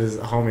talk to this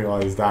homie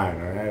while he's dying,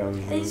 alright?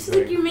 I just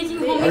think you're making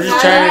homie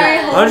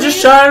I'm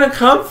just trying to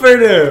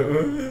comfort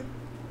him.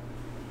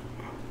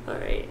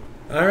 Alright.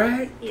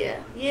 Alright? Yeah.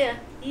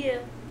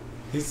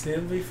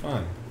 He'll be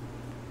fine.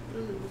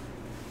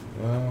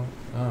 Well,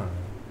 I don't know.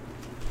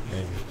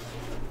 Maybe.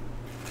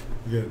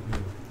 Good.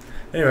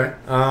 Anyway,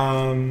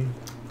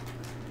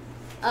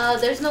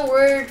 there's no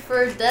word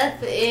for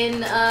death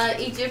in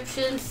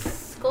Egyptian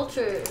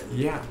culture.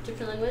 Yeah.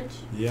 Egyptian language.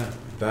 Yeah,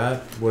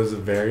 that's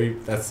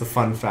the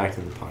fun fact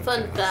of the podcast.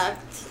 Fun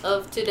fact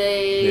of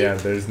today. Yeah,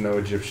 there's no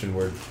Egyptian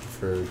word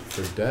for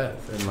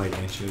death in like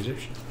ancient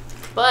Egyptian.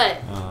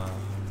 But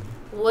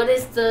what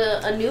is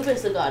the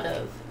Anubis a god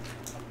of?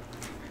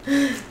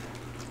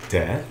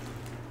 Death.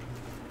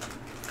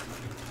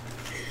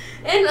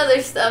 And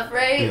other stuff,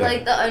 right? Yeah.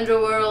 Like the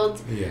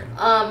underworld. Yeah.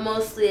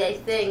 Mostly, I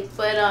think,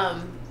 but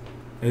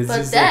it's but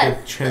just death.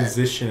 like a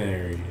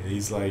transitionary.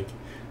 He's like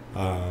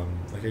a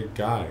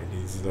guide.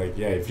 He's like,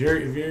 yeah, if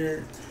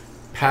you're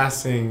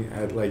passing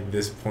at like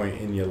this point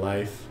in your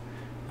life,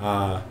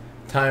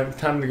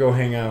 time to go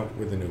hang out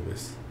with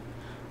Anubis.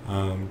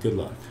 Good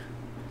luck.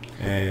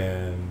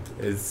 And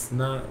it's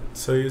not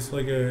so. It's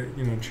like a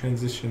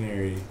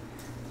transitionary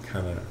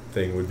kind of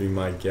thing would be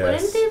my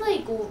guess. Wouldn't they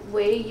like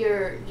weigh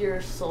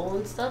your soul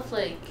and stuff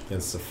like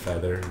against a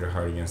feather, your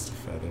heart against a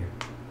feather?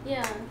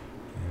 Yeah.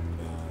 And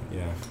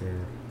if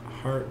your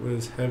heart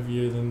was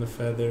heavier than the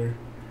feather,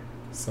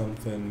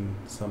 something,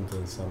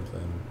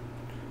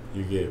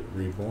 you get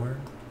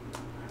reborn.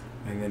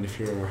 And then if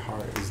your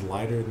heart is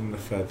lighter than the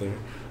feather,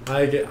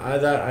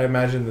 I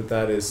imagine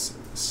that is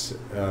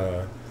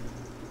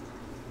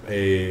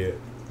a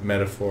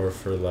metaphor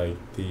for like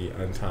the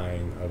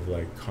untying of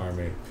like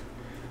karmic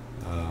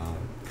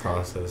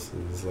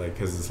processes, like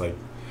because it's like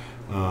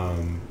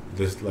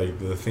just like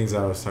the things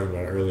I was talking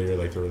about earlier,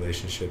 like the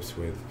relationships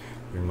with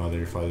your mother,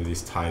 your father,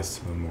 these ties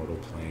to the mortal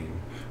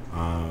plane,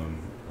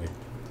 like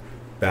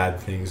bad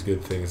things,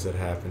 good things that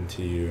happen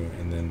to you,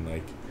 and then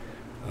like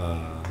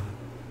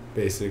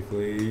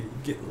basically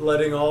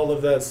letting all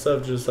of that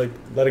stuff just like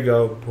let it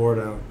go, pour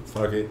it out,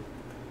 fuck it,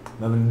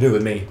 nothing to do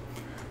with me.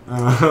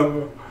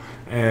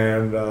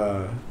 And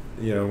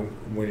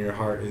when your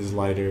heart is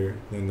lighter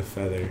than the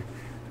feather,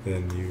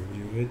 then you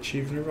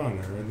achieve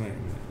nirvana or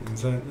enlightenment.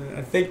 So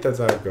I think that's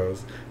how it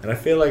goes, and I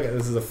feel like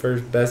this is the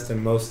first, best,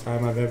 and most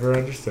time I've ever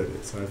understood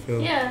it. So I feel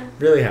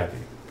really happy.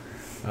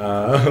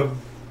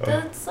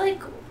 That's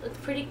like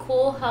pretty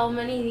cool how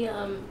many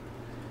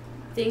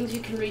things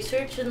you can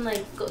research and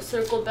like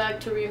circle back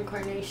to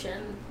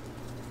reincarnation.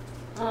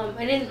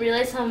 I didn't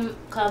realize how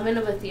common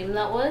of a theme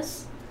that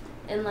was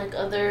in like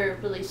other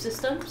belief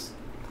systems.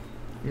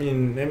 I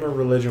mean, name a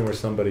religion where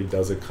somebody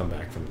doesn't come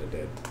back from the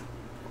dead.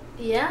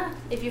 Yeah,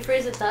 if you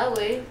phrase it that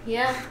way,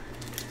 yeah.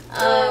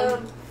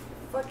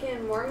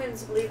 Fucking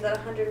Mormons believe that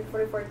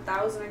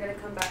 144,000 are gonna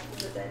come back from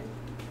the dead.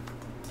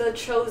 The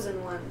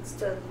chosen ones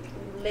to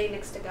lay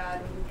next to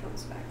God when He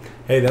comes back.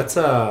 Hey, that's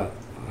a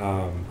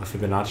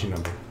Fibonacci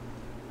number.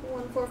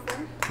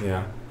 144.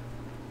 Yeah.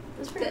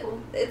 That's pretty cool.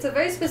 It's a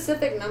very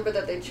specific number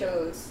that they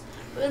chose.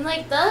 And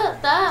like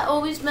that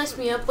always messed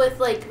me up with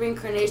like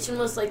reincarnation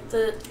was like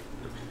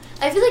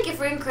I feel like if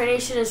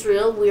reincarnation is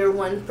real, we are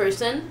one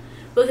person.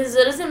 Because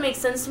it doesn't make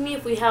sense to me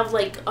if we have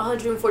like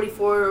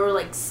 144 or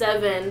like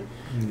 7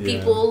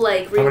 people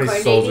like reincarnating. How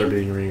many souls are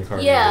being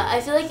reincarnated? Yeah, I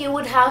feel like it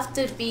would have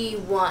to be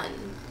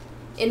one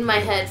in my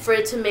head for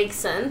it to make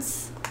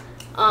sense.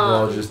 We're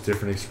all just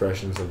different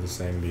expressions of the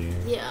same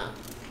being. Yeah.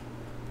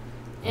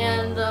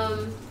 And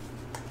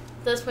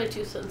that's my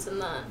 2 cents in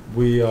that.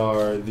 We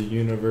are the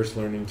universe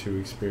learning to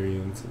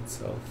experience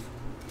itself.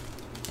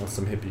 That's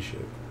some hippie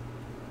shit.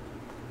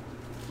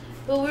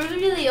 But we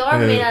really are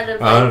made out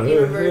of like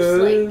universe,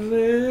 like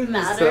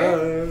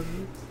matter.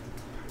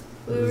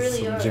 We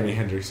really are. Jimi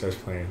Hendrix starts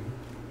playing.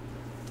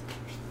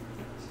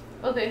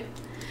 Okay.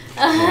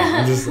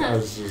 I was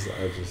just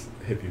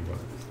hippie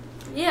vibes.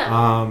 Yeah.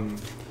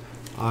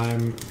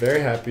 I'm very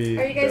happy.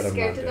 Are you guys that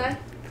scared to dead.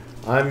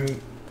 die?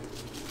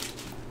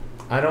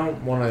 I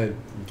don't want to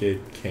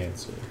get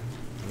cancer,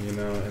 you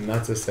know, and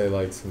not to say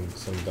like some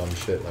dumb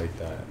shit like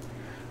that.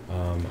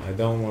 I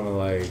don't want to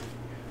like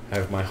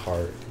have my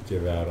heart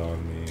give out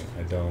on me.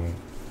 I don't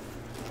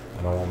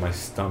want my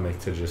stomach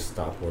to just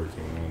stop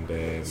working one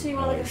day. And So you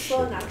want like a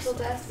slow natural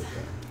death?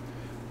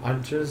 I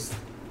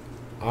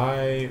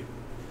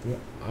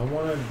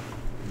want to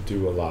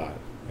do a lot,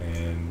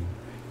 and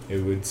it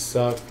would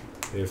suck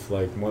if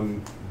like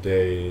one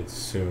day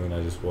soon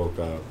I just woke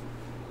up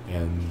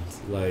and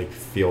like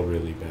feel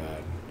really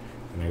bad,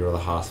 and I go to the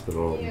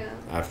hospital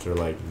after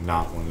like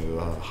not one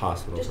of the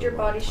hospitals. Just your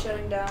body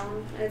shutting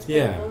down, and it's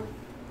yeah, painful.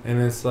 And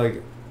it's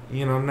like,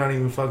 you know, I'm not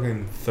even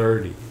fucking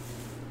 30.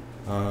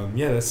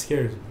 Yeah, that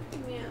scares me.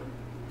 Yeah.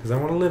 Because I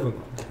want to live a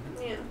long time.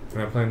 Yeah.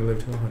 And I plan to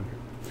live to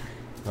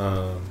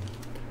 100.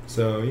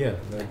 So yeah,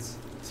 it's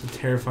a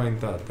terrifying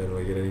thought that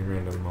like at any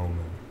random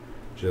moment,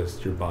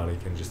 just your body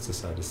can just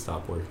decide to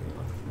stop working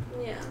on it.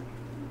 Yeah.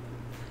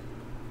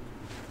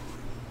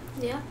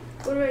 Yeah.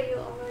 What about you,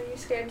 Alma? Are you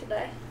scared to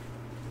die?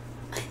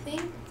 I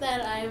think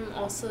that I'm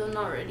also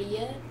not ready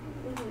yet.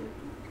 Mm-hmm.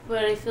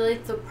 But I feel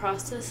like the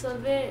process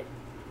of it.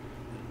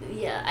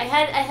 Yeah, I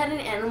had an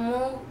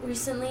animal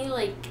recently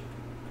like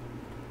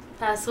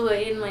pass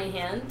away in my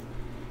hand,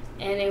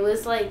 and it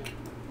was like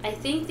I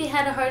think they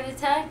had a heart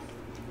attack.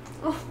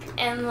 Oh.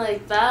 And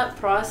like that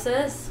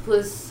process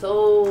was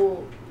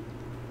so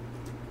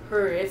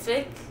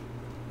horrific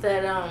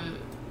that I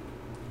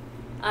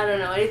don't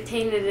know, it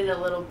tainted it a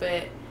little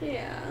bit.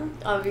 Yeah.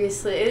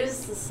 Obviously, it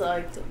just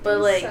sucked, but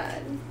It's like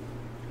sad.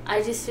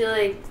 I just feel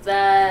like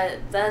that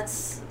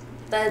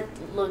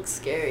looks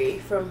scary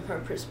from her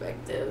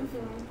perspective.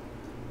 Mm-hmm.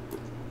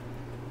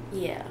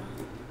 Yeah.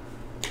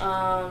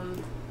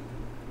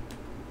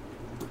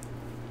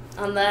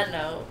 On that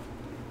note,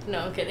 no,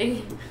 I'm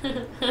kidding.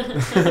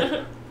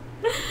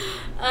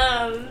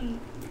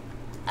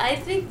 I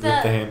think With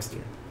that the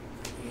hamster.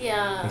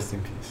 yeah. Rest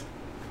in peace.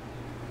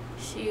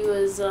 She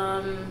was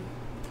I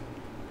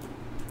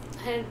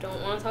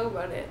don't want to talk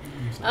about it.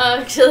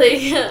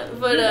 Actually,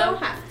 but you don't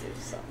have to.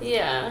 So.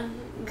 yeah,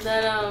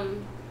 that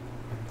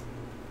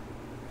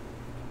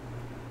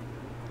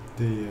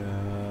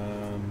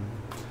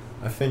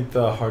I think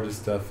the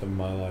hardest death of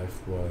my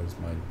life was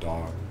my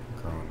dog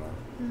growing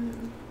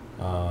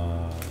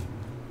up.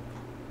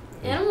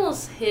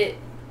 animals hit.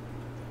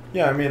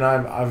 Yeah, I mean,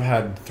 I've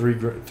had three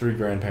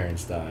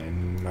grandparents die,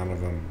 and none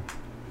of them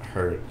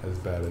hurt as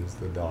bad as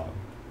the dog.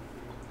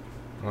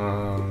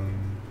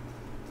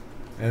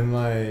 And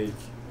like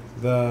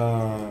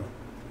the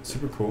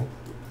super cool.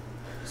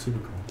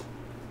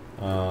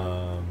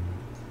 But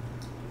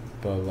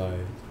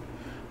like,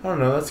 I don't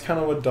know. That's kind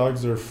of what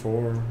dogs are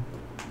for.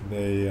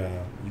 They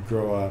you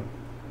grow up,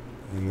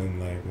 and then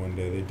like one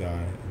day they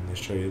die, and they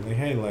show you like,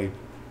 hey, like,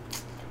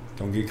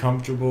 don't get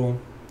comfortable.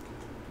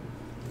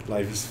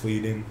 Life is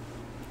fleeting.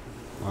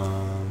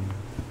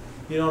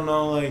 You don't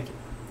know, like,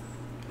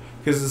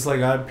 because it's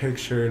like I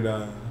pictured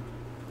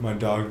my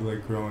dog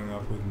like growing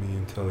up with me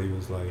until I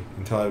was like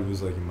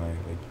in my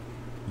like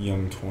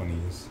young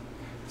 20s.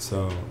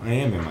 So I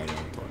am in my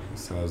young 20s.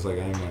 So I was like,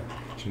 I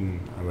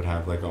would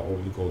have like an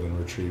old golden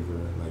retriever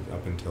like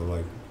up until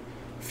like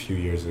a few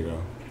years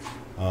ago,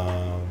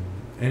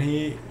 and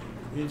he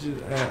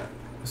just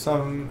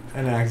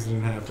an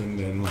accident happened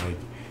and like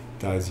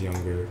dies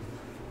younger.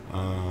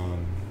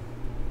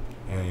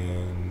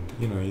 And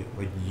you know,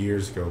 like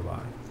years go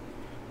by,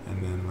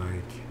 and then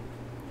like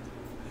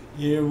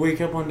you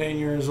wake up one day and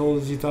you're as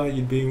old as you thought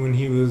you'd be when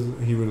he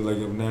would like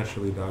have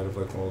naturally died of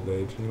like old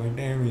age, and you're like,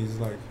 damn, he's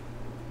like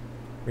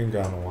been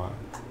gone a while.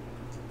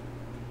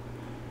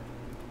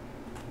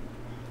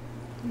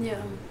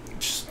 Yeah.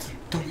 Just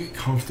don't get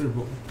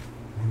comfortable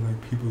with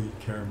like people you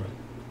care about.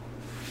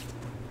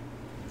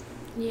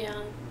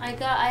 Yeah.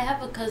 I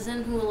have a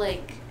cousin who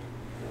like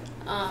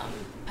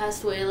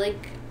passed away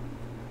like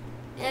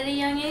at a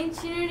young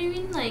age, you know what I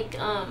mean? Like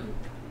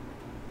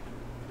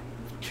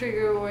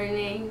trigger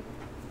warning,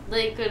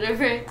 like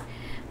whatever.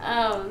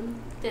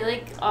 They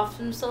like off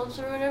themselves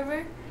or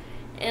whatever.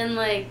 And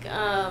like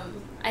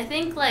I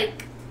think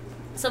like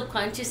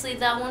subconsciously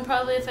that one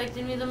probably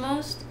affected me the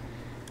most.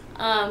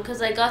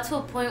 Because I got to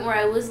a point where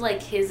I was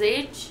like his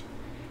age,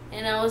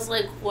 and I was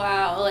like,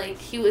 wow, like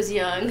he was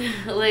young.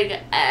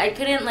 Like I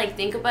couldn't like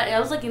think about it. I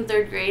was like in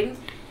 3rd grade,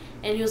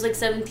 and he was like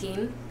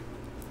 17,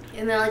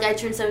 and then like I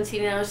turned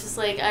 17, and I was just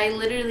like, I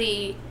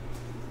literally,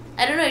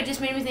 I don't know. It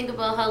just made me think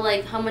about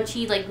how much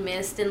he like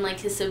missed in like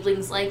his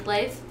siblings' like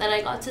life that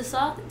I got to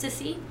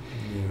see.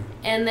 Yeah.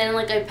 And then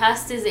like I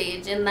passed his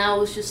age, and that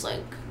was just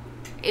like,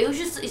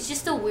 it's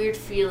just a weird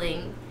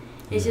feeling.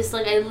 It's just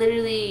like I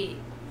literally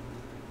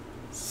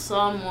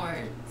saw more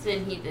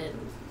than he did.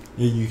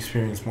 Yeah, you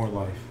experienced more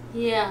life.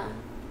 Yeah.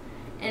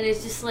 And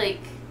it's just like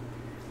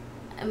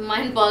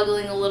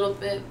mind-boggling a little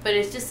bit, but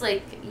it's just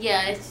like,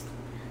 yeah, it's,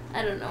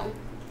 I don't know.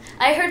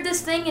 I heard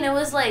this thing, and it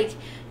was like,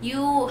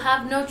 you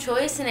have no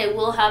choice, and it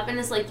will happen.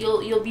 It's like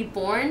you'll be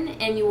born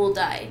and you will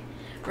die,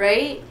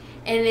 right?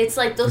 And it's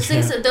like those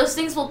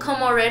things will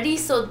come already,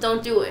 so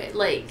don't do it.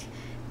 Like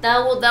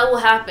that will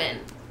happen.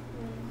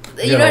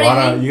 You know what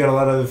I mean? You got a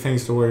lot of other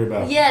things to worry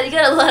about. Yeah, you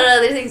got a lot of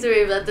other things to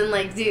worry about than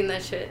like doing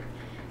that shit.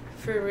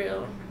 For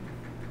real.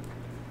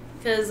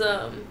 Cause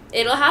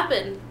it'll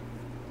happen.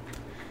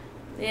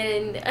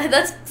 And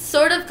that's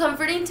sort of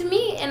comforting to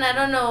me, and I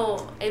don't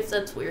know if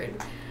that's weird,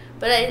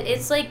 but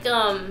it's like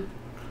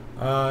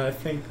I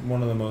think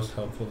one of the most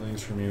helpful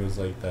things for me was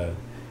like that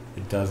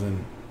it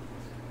doesn't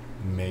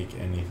make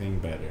anything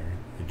better.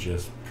 It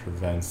just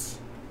prevents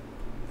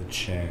the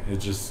chance.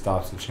 It just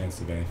stops the chance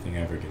of anything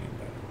ever getting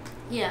better.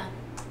 Yeah.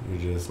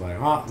 You're just like,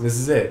 oh, this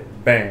is it,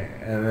 bang,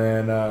 and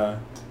then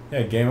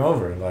yeah, game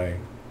over. Like,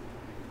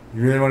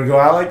 you really want to go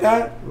out like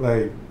that?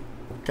 Like,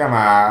 come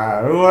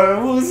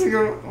on, what's it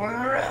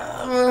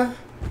going?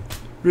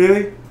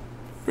 Really?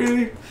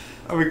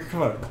 I mean,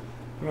 come on.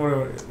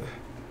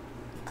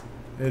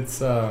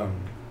 It's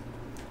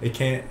it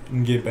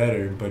can't get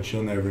better, but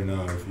you'll never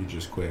know if you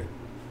just quit.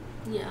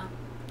 Yeah.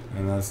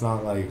 And that's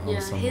not like on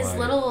some his like,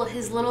 little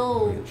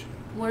rich.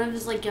 One of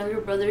his like younger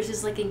brothers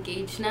is like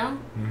engaged now,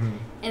 Mm-hmm.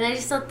 and I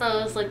just thought that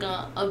was like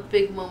a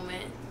big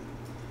moment.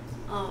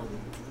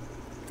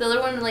 The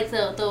other one like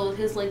the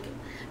his like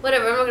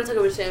whatever. I'm not gonna talk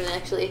about his family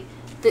actually.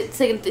 The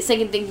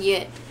second thing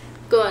yet.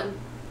 Go on.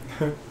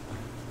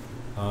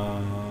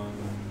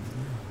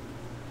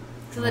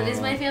 So that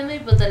is my family,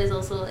 but that is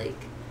also like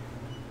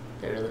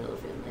their little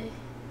family.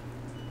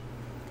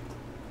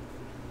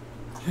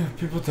 Yeah,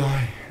 people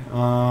die.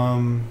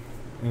 And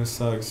it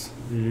sucks.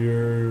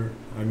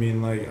 I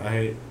mean, like, I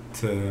hate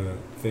to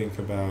think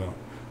about,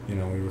 we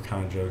were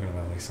kind of joking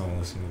about, like, someone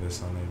listening to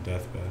this on their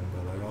deathbed,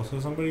 but, like, also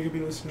somebody could be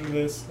listening to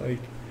this, like,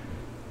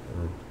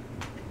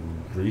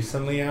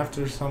 recently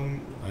after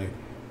someone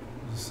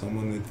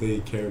that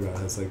they care about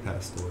has, like,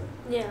 passed away.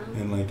 Yeah.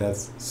 And, like, that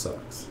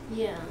sucks.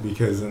 Yeah.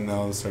 Because then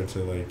they'll start to,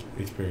 like,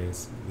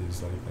 experience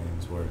these, like,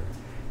 things where,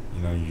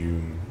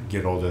 you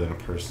get older than a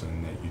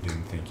person that you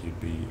didn't think you'd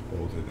be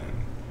older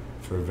than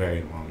for a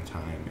very long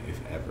time,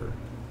 if ever.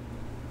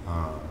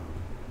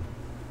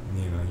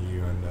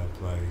 You end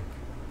up, like,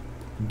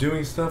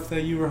 doing stuff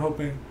that you were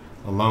hoping,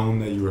 alone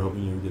that you were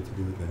hoping you would get to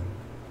do with them.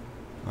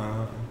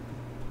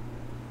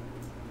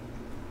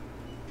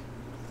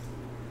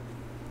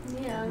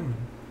 Yeah.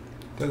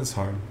 That is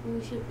hard.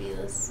 We should be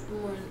this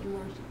more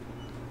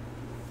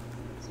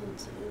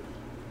sensitive.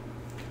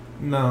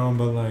 No,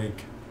 but,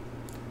 like,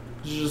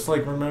 just,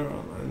 like, remember,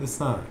 it's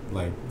not,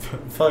 like,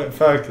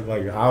 fuck,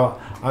 like,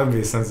 I'll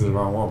be sensitive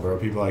I want, bro.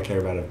 People I care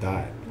about have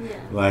died. Yeah.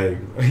 Like,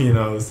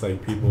 it's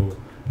like people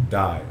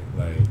die.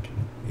 Like,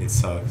 it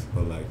sucks,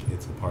 but, like,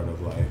 it's a part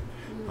of life.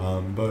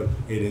 But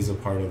it is a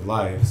part of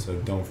life, so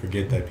don't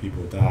forget that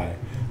people die.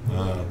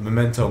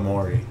 Memento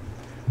mori.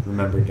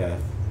 Remember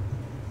death.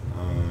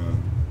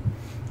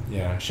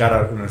 Yeah, shout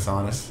out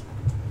Unasanis.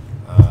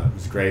 It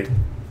was great.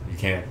 You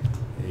can't,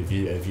 if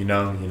you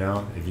know, you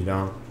know. If you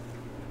don't,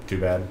 too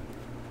bad.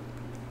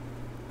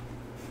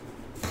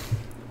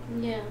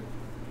 Yeah.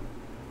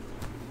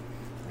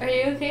 Are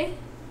you okay?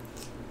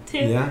 Too?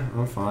 Yeah,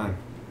 I'm fine.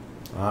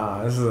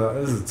 This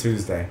is a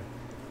Tuesday.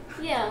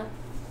 Yeah.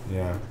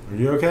 Yeah. Are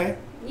you okay?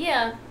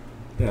 Yeah.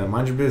 Yeah,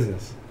 mind your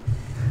business.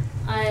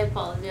 I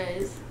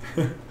apologize.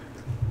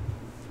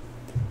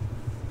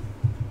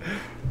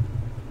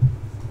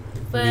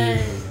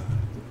 But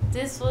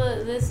this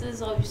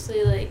is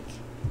obviously like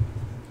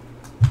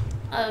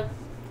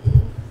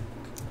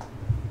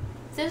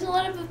there's a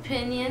lot of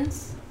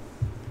opinions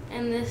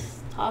in this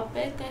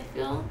topic, I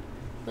feel,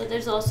 but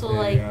there's also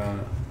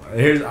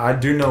I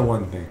do know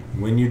one thing: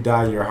 when you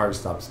die, your heart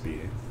stops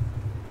beating.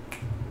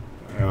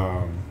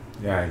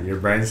 Yeah, your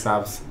brain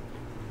stops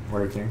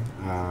working.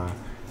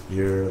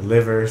 Your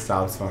liver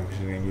stops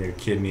functioning. Your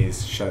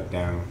kidneys shut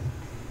down.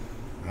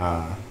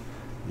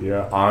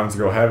 Your arms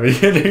go heavy,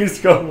 your knees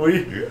go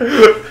weak,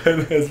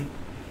 and there's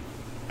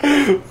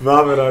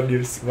vomit on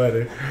your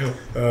sweater.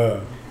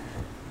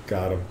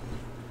 Got him.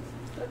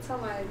 That's how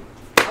my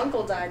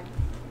uncle died.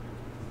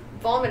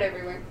 Vomit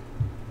everywhere.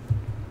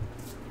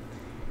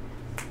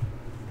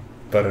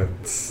 But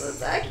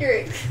That's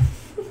accurate.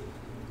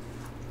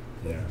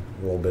 yeah,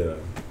 a little bit of.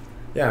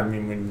 Yeah, I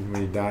mean,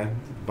 when you die,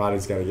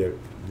 body's got to get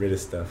rid of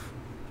stuff.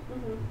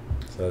 Mhm.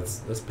 So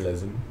that's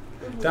pleasant.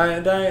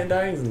 Mhm.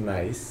 Dying's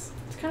nice.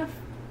 It's kind of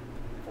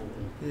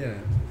funny. Yeah,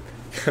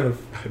 kind of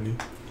funny.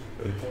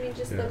 I mean,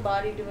 just Yeah. the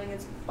body doing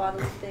its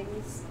bodily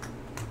things.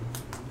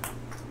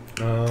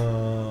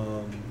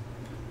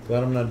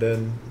 Glad I'm not dead.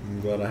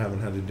 I'm glad I haven't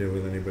had to deal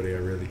with anybody I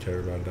really care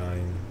about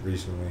dying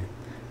recently.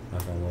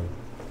 Knock on wood.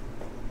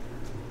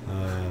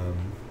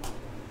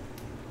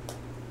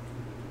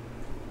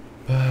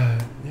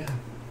 But yeah,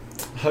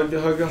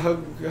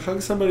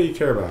 hug somebody you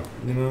care about.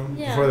 You know,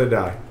 Yeah. before they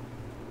die.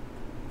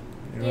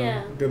 You know?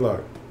 Yeah. Good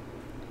luck.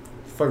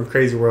 Fucking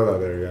crazy world out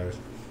there, guys.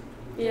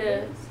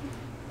 Yeah.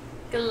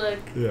 Good luck.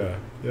 Yeah.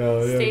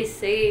 Yeah. Stay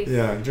safe.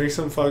 Yeah. Drink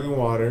some fucking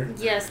water.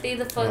 Yeah, stay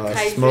the fuck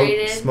Smoke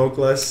hydrated. smoke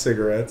less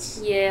cigarettes.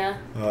 Yeah.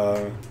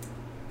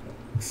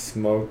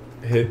 Smoke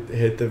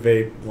hit the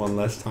vape one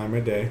less time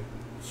a day.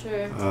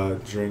 Sure.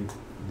 Drink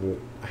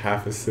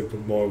half a sip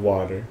of more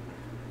water.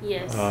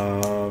 Yes.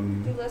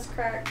 Do less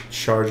crack.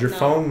 Charge your No.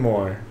 phone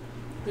more.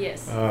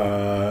 Yes.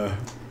 Cause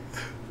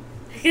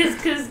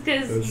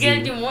you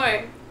gotta do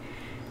more.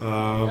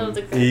 was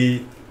a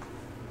crack.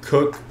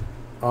 Cook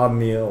a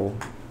meal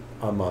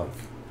a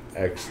month.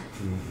 A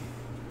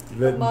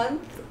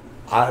month?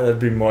 That'd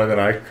be more than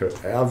I cook.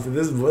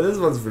 This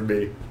one's for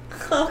me.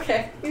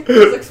 Okay. You're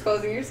just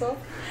exposing yourself.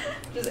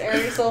 Just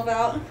airing yourself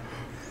out.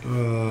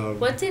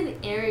 What's an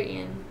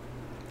Aryan?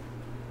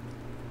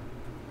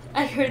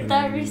 I heard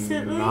that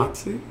recently.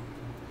 Nazi?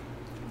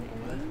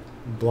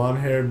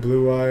 Blonde-haired,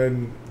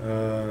 blue-eyed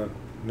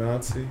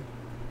Nazi.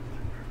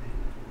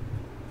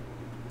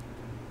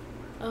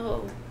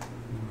 Oh.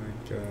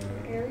 Like,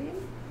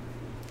 Aryan?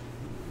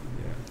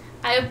 yeah.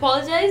 I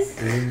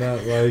apologize. Isn't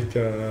that like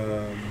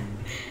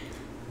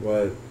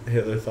what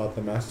Hitler thought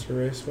the master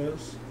race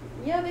was?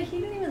 Yeah, but he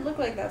didn't even look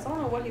like that, so I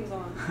don't know what he was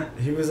on.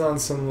 He was on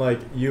some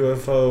like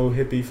UFO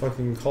hippie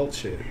fucking cult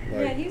shit. Like,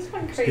 Yeah, he's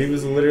fucking crazy. he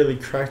was literally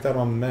cracked out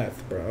on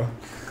meth, bro.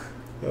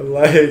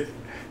 Like,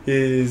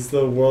 he's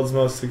the world's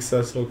most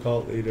successful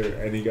cult leader,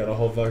 and he got a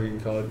whole fucking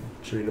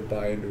country to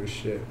buy into his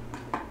shit.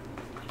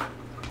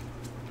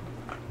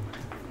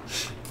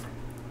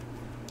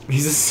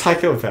 He's a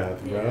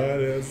psychopath, bro.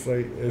 Yeah. It's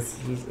like it's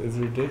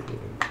ridiculous.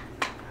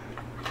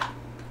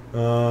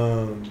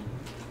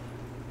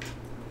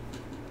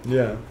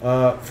 Yeah.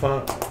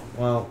 Fun.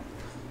 Well.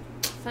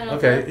 Final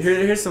Okay. thoughts?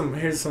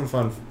 Here's some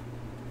fun.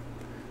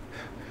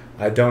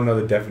 I don't know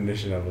the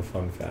definition of a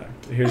fun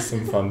fact. Here's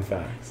some fun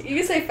facts. You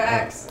can say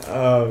facts.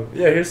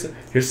 Yeah.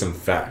 Here's some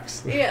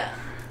facts. Yeah.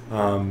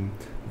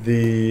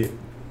 The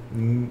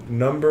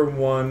number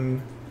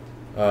one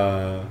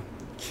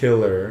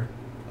killer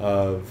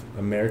of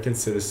American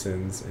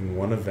citizens in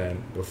one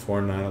event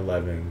before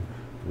 9/11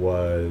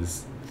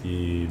 was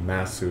the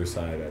mass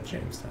suicide at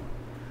Jamestown.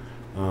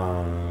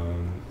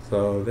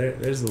 So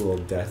there's a little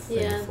death thing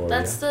Yeah, for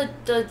that's you.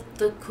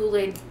 the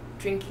Kool-Aid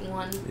drinking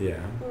one. Yeah.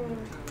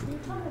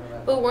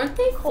 But weren't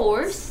they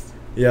forced?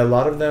 Yeah, a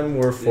lot of them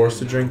were forced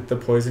to drink the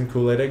poison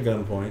Kool-Aid at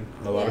gunpoint.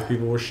 A lot of Yeah.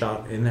 people were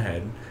shot in the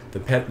head. The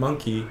pet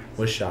monkey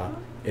was shot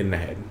in the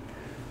head.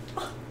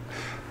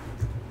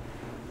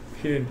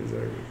 He didn't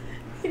deserve it.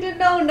 He didn't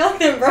know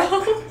nothing,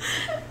 bro.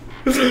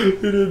 He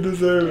didn't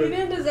deserve He it.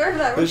 didn't deserve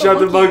that. They Rip shot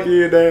the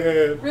monkey in the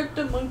head. Ripped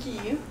a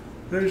monkey.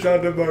 They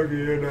shot the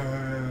monkey in the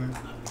head.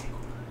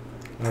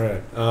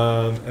 Alright,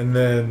 and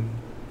then...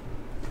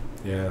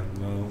 Yeah,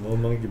 no, little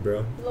monkey,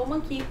 bro. Little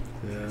monkey.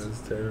 Yeah,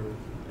 it's terrible.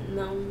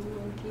 No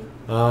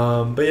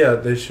monkey. But yeah,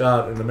 they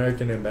shot an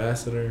American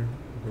ambassador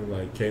who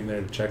like came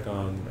there to check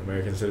on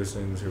American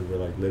citizens who were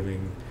like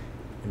living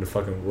in the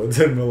fucking woods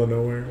in the middle of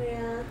nowhere.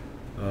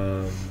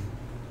 Yeah.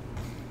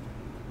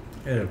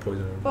 And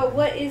poison everybody. But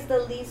what is the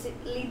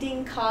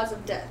leading cause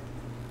of death?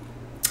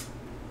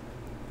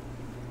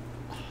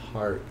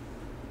 Heart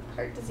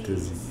Heart disease.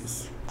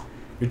 disease.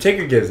 Your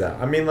ticker gives out.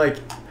 I mean, like,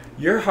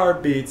 your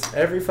heart beats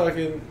every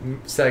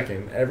fucking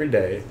second, every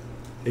day,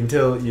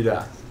 until you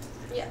die.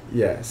 Yeah.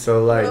 Yeah,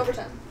 so like...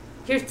 Overtime.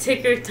 Your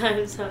ticker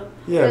times out.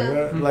 Yeah,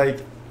 Yeah. bro, like,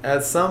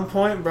 at some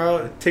point,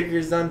 bro,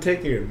 ticker's done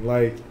ticking.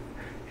 Like,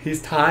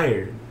 he's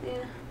tired. Yeah.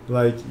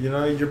 Like, you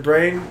know, your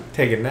brain,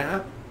 take a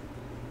nap.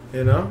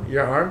 You know,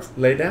 your arms,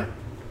 lay down.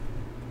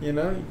 You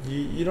know,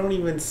 you don't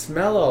even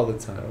smell all the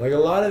time. Like, a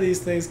lot of these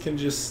things can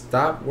just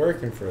stop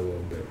working for a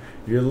little bit.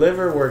 Your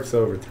liver works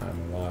overtime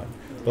a lot.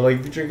 But, like,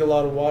 if you drink a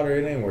lot of water,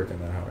 it ain't working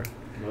that hard.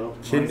 Well,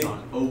 Kidney- mine's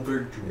on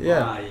overdrive.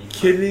 Yeah,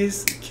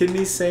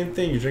 kidneys, same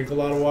thing. You drink a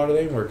lot of water,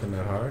 they ain't working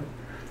that hard.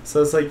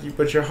 So it's like,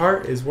 but your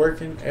heart is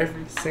working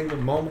every single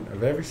moment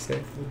of every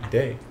single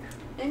day.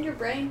 And your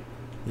brain.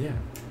 Yeah.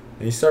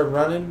 And you start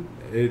running,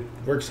 it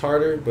works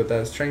harder, but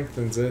that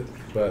strengthens it.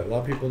 But a lot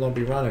of people don't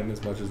be running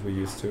as much as we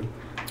used to.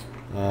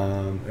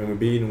 And we'll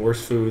be eating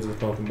worse foods and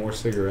smoking more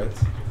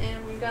cigarettes.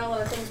 And we got a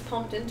lot of things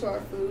pumped into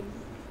our food.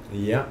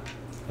 Yeah.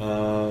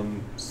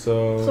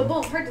 So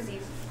boom, heart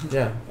disease.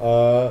 Yeah.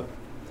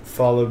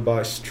 Followed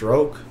by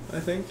stroke, I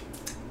think.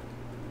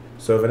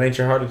 So if it ain't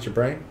your heart, it's your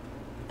brain.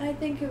 I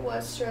think it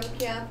was stroke,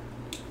 yeah.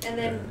 And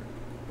then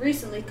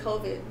recently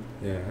COVID.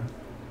 Yeah.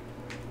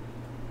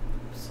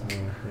 So I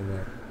heard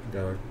that.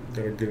 Got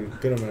a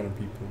good amount of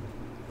people.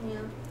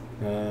 Yeah.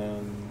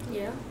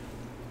 Yeah.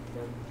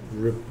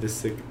 Rip the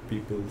sick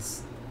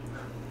peoples.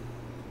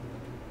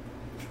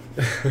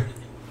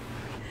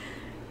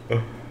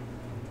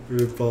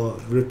 Rip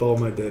all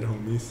my dead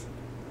homies.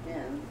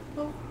 Yeah.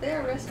 Well,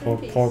 they're rest in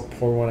peace.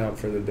 Pour one out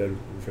for the dead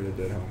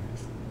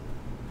homies.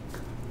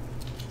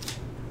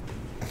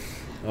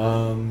 I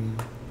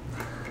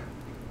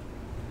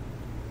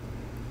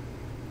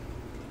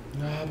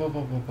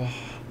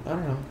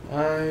don't know.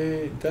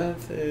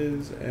 Death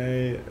is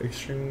a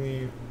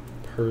extremely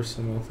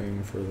personal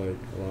thing for like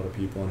a lot of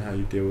people, and how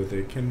you deal with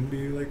it can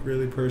be like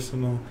really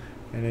personal,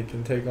 and it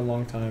can take a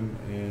long time.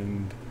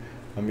 And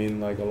I mean,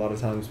 like a lot of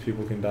times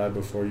people can die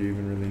before you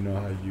even really know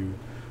how you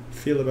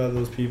feel about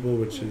those people,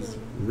 which is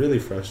really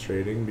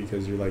frustrating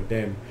because you're like,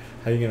 damn,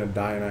 how you gonna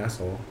die an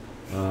asshole?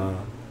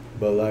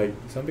 But like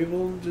some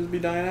people just be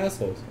dying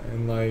assholes,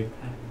 and like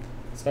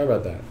sorry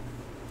about that.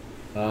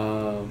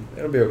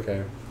 It'll be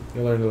okay.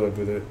 You'll learn to live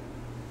with it.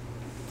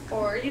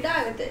 Or you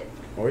die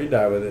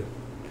with it.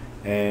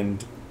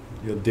 And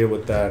you'll deal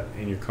with that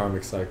in your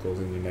karmic cycles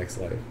in your next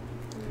life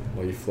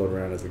while you float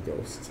around as a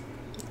ghost.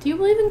 Do you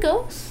believe in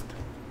ghosts?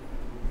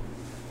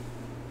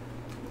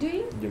 Do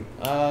you?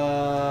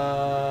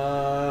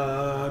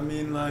 I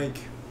mean, like,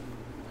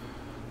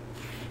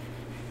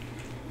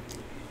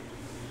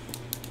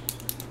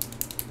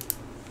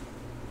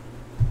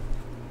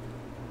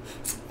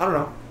 I don't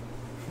know.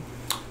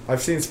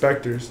 I've seen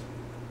specters.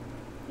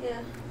 Yeah.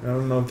 I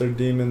don't know if they're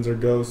demons or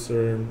ghosts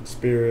or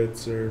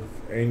spirits or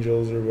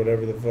angels or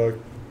whatever the fuck.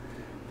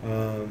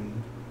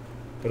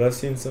 But I've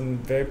seen some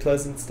very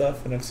pleasant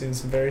stuff, and I've seen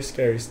some very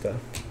scary stuff.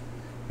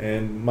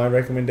 And my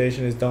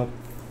recommendation is don't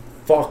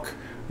fuck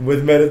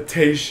with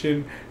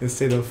meditation and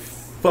stay the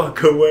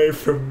fuck away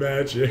from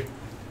magic.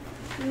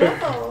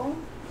 No.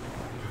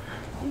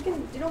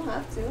 You don't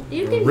have to.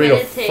 You can read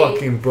meditate. a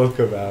fucking book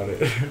about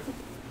it.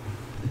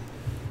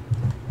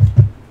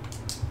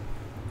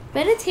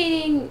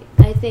 Meditating,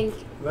 I think.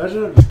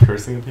 Imagine I'm just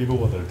cursing at people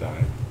while they're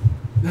dying.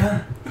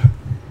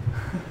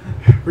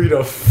 Read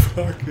a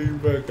fucking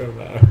book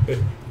about it.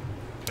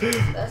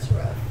 That's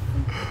rough.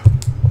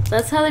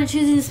 That's how they're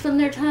choosing to spend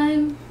their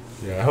time.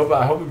 Yeah,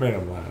 I hope it made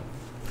them laugh.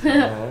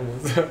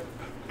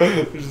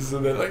 They're just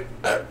sitting there like,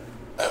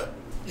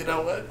 you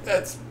know what?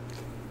 That's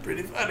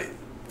pretty funny.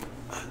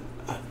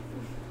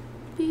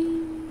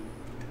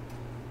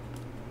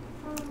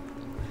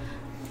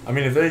 I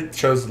mean, if they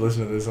chose to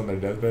listen to this on their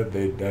deathbed,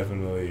 they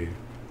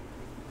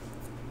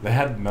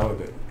had to know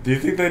that. Do you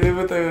think they did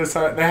what they were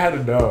they had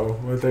to know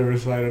what they were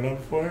signing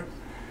up for?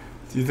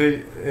 Do you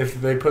think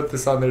if they put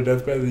this on their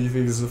deathbed, do you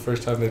think this is the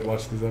first time they'd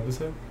watch this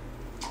episode?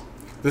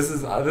 This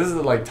is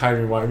like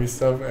timey-wimey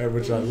stuff,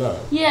 which I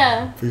love.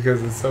 Yeah.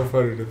 Because it's so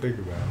funny to think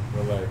about.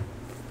 But like,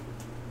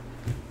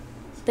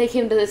 they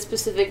came to this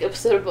specific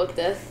episode about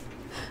death.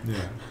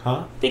 yeah,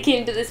 huh? They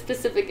came to this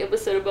specific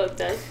episode about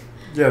death.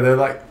 Yeah, they're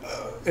like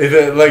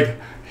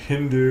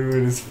Hindu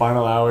in his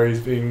final hour.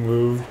 He's being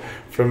moved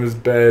from his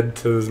bed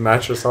to his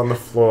mattress on the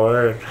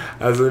floor. And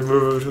as they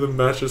move him to the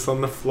mattress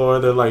on the floor,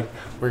 they're like,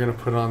 "We're gonna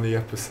put on the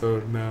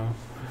episode now."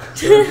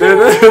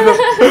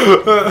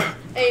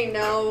 Ain't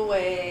no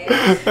way.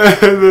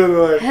 And then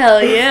like,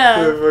 Hell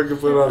yeah. they fucking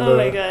put on Oh the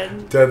my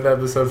god. death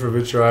episode for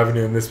Vitro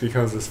Avenue, and this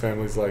becomes this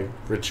family's like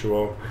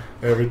ritual.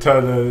 Every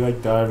time they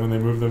like die, when they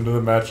move them to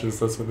the mattress,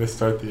 that's when they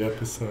start the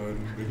episode,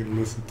 and they can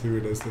listen to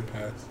it as they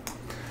pass.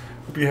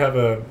 Hope you have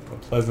a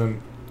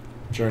pleasant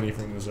journey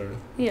from this earth.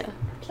 Yeah.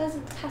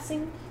 Pleasant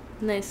passing.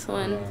 Nice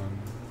one.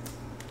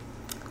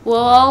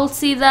 Well, I'll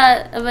see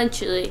that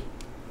eventually.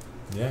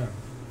 Yeah.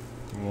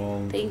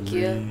 We'll Thank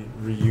you.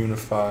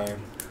 reunify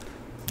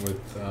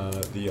with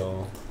the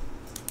all.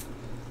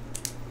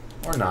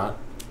 Or not.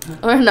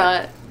 Or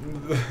not.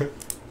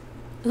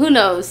 Who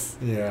knows?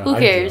 Yeah. Who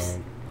cares?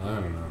 I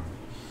don't know.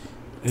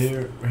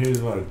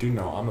 Here's what I do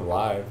know. I'm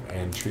alive,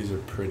 and trees are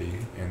pretty,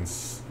 and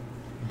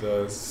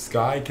the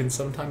sky can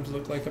sometimes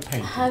look like a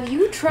painting. Have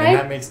you And tried?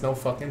 that makes no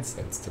fucking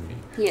sense to me.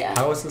 Yeah.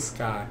 How is the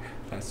sky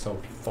that's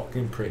so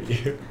fucking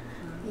pretty?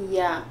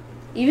 Yeah.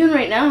 Even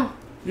right now.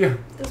 Yeah.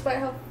 Despite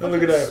how And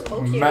look at that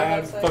smoky mad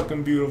outside.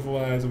 fucking beautiful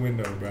ass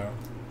window, bro.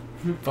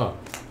 Fuck.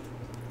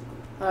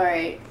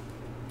 Alright.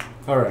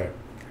 Alright.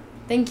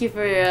 Thank you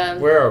for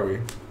Where are we?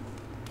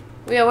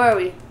 Yeah, where are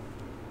we?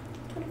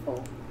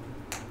 24.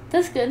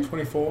 That's good.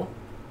 24?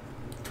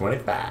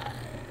 25.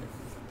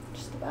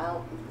 Just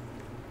about.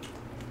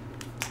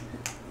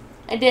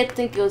 I did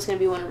think it was gonna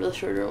be one of the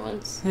shorter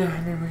ones. Yeah, I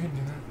mean, we can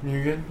do that.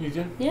 You good? You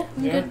good? Yeah,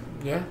 I'm Yeah? good.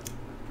 Yeah?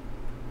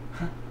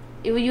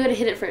 You gotta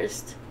hit it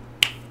first.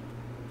 You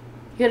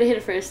gotta hit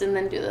it first and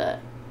then do that.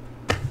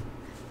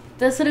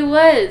 That's what it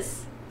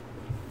was.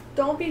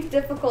 Don't be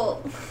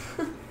difficult.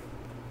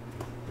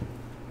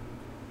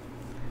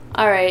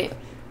 Alright.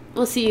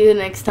 We'll see you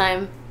next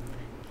time.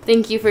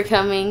 Thank you for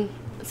coming.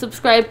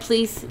 Subscribe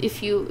please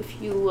if you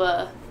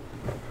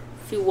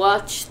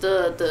watch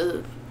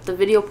the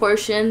video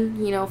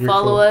portion, You're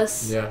follow cool.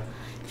 us. Yeah.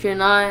 If you're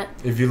not,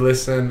 If you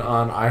listen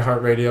on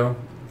iHeartRadio,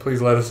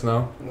 please let us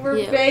know. We're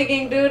Yeah.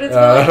 begging, dude. It's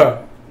been like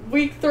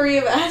week 3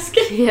 of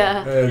asking.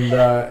 Yeah.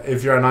 And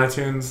if you're on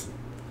iTunes,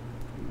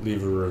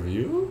 leave a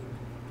review.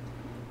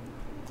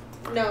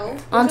 No.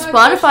 On There's no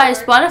question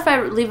Spotify, mark.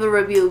 Spotify leave a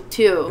review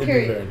too. It'd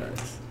Period. be very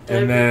nice.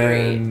 That'd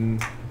And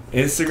be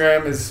then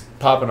Instagram is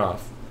popping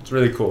off. It's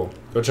really cool.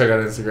 Go check out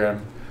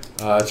Instagram.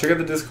 Check out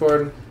the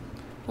Discord.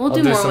 We'll I'll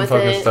do do more some with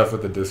fucking it. stuff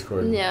with the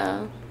Discord.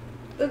 Yeah.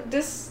 The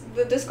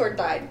Discord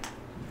died.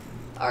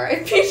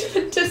 R.I.P. to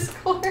the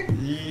Discord.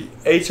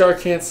 HR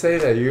can't say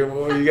that.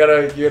 We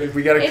gotta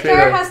HR create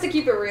a. has to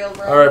keep it real,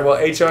 bro. All right, well,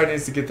 HR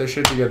needs to get their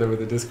shit together with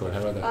the Discord.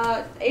 How about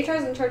that?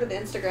 HR's in charge of the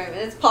Instagram, and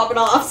it's popping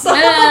off. So.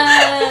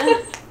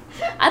 I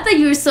thought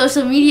you were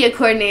social media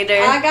coordinator.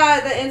 I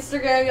got the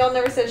Instagram. Y'all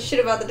never said shit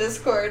about the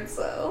Discord,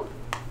 so.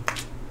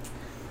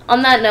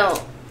 On that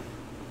note,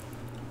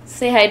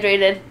 stay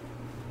hydrated.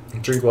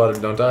 Drink water,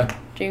 don't die.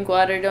 Drink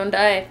water, don't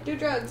die. Do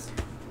drugs.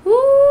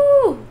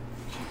 Woo!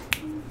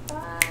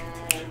 Bye.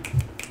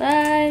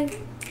 Bye.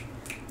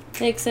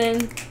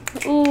 Nixon.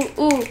 Ooh,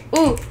 ooh,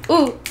 ooh,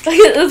 ooh.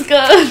 Let's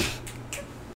go.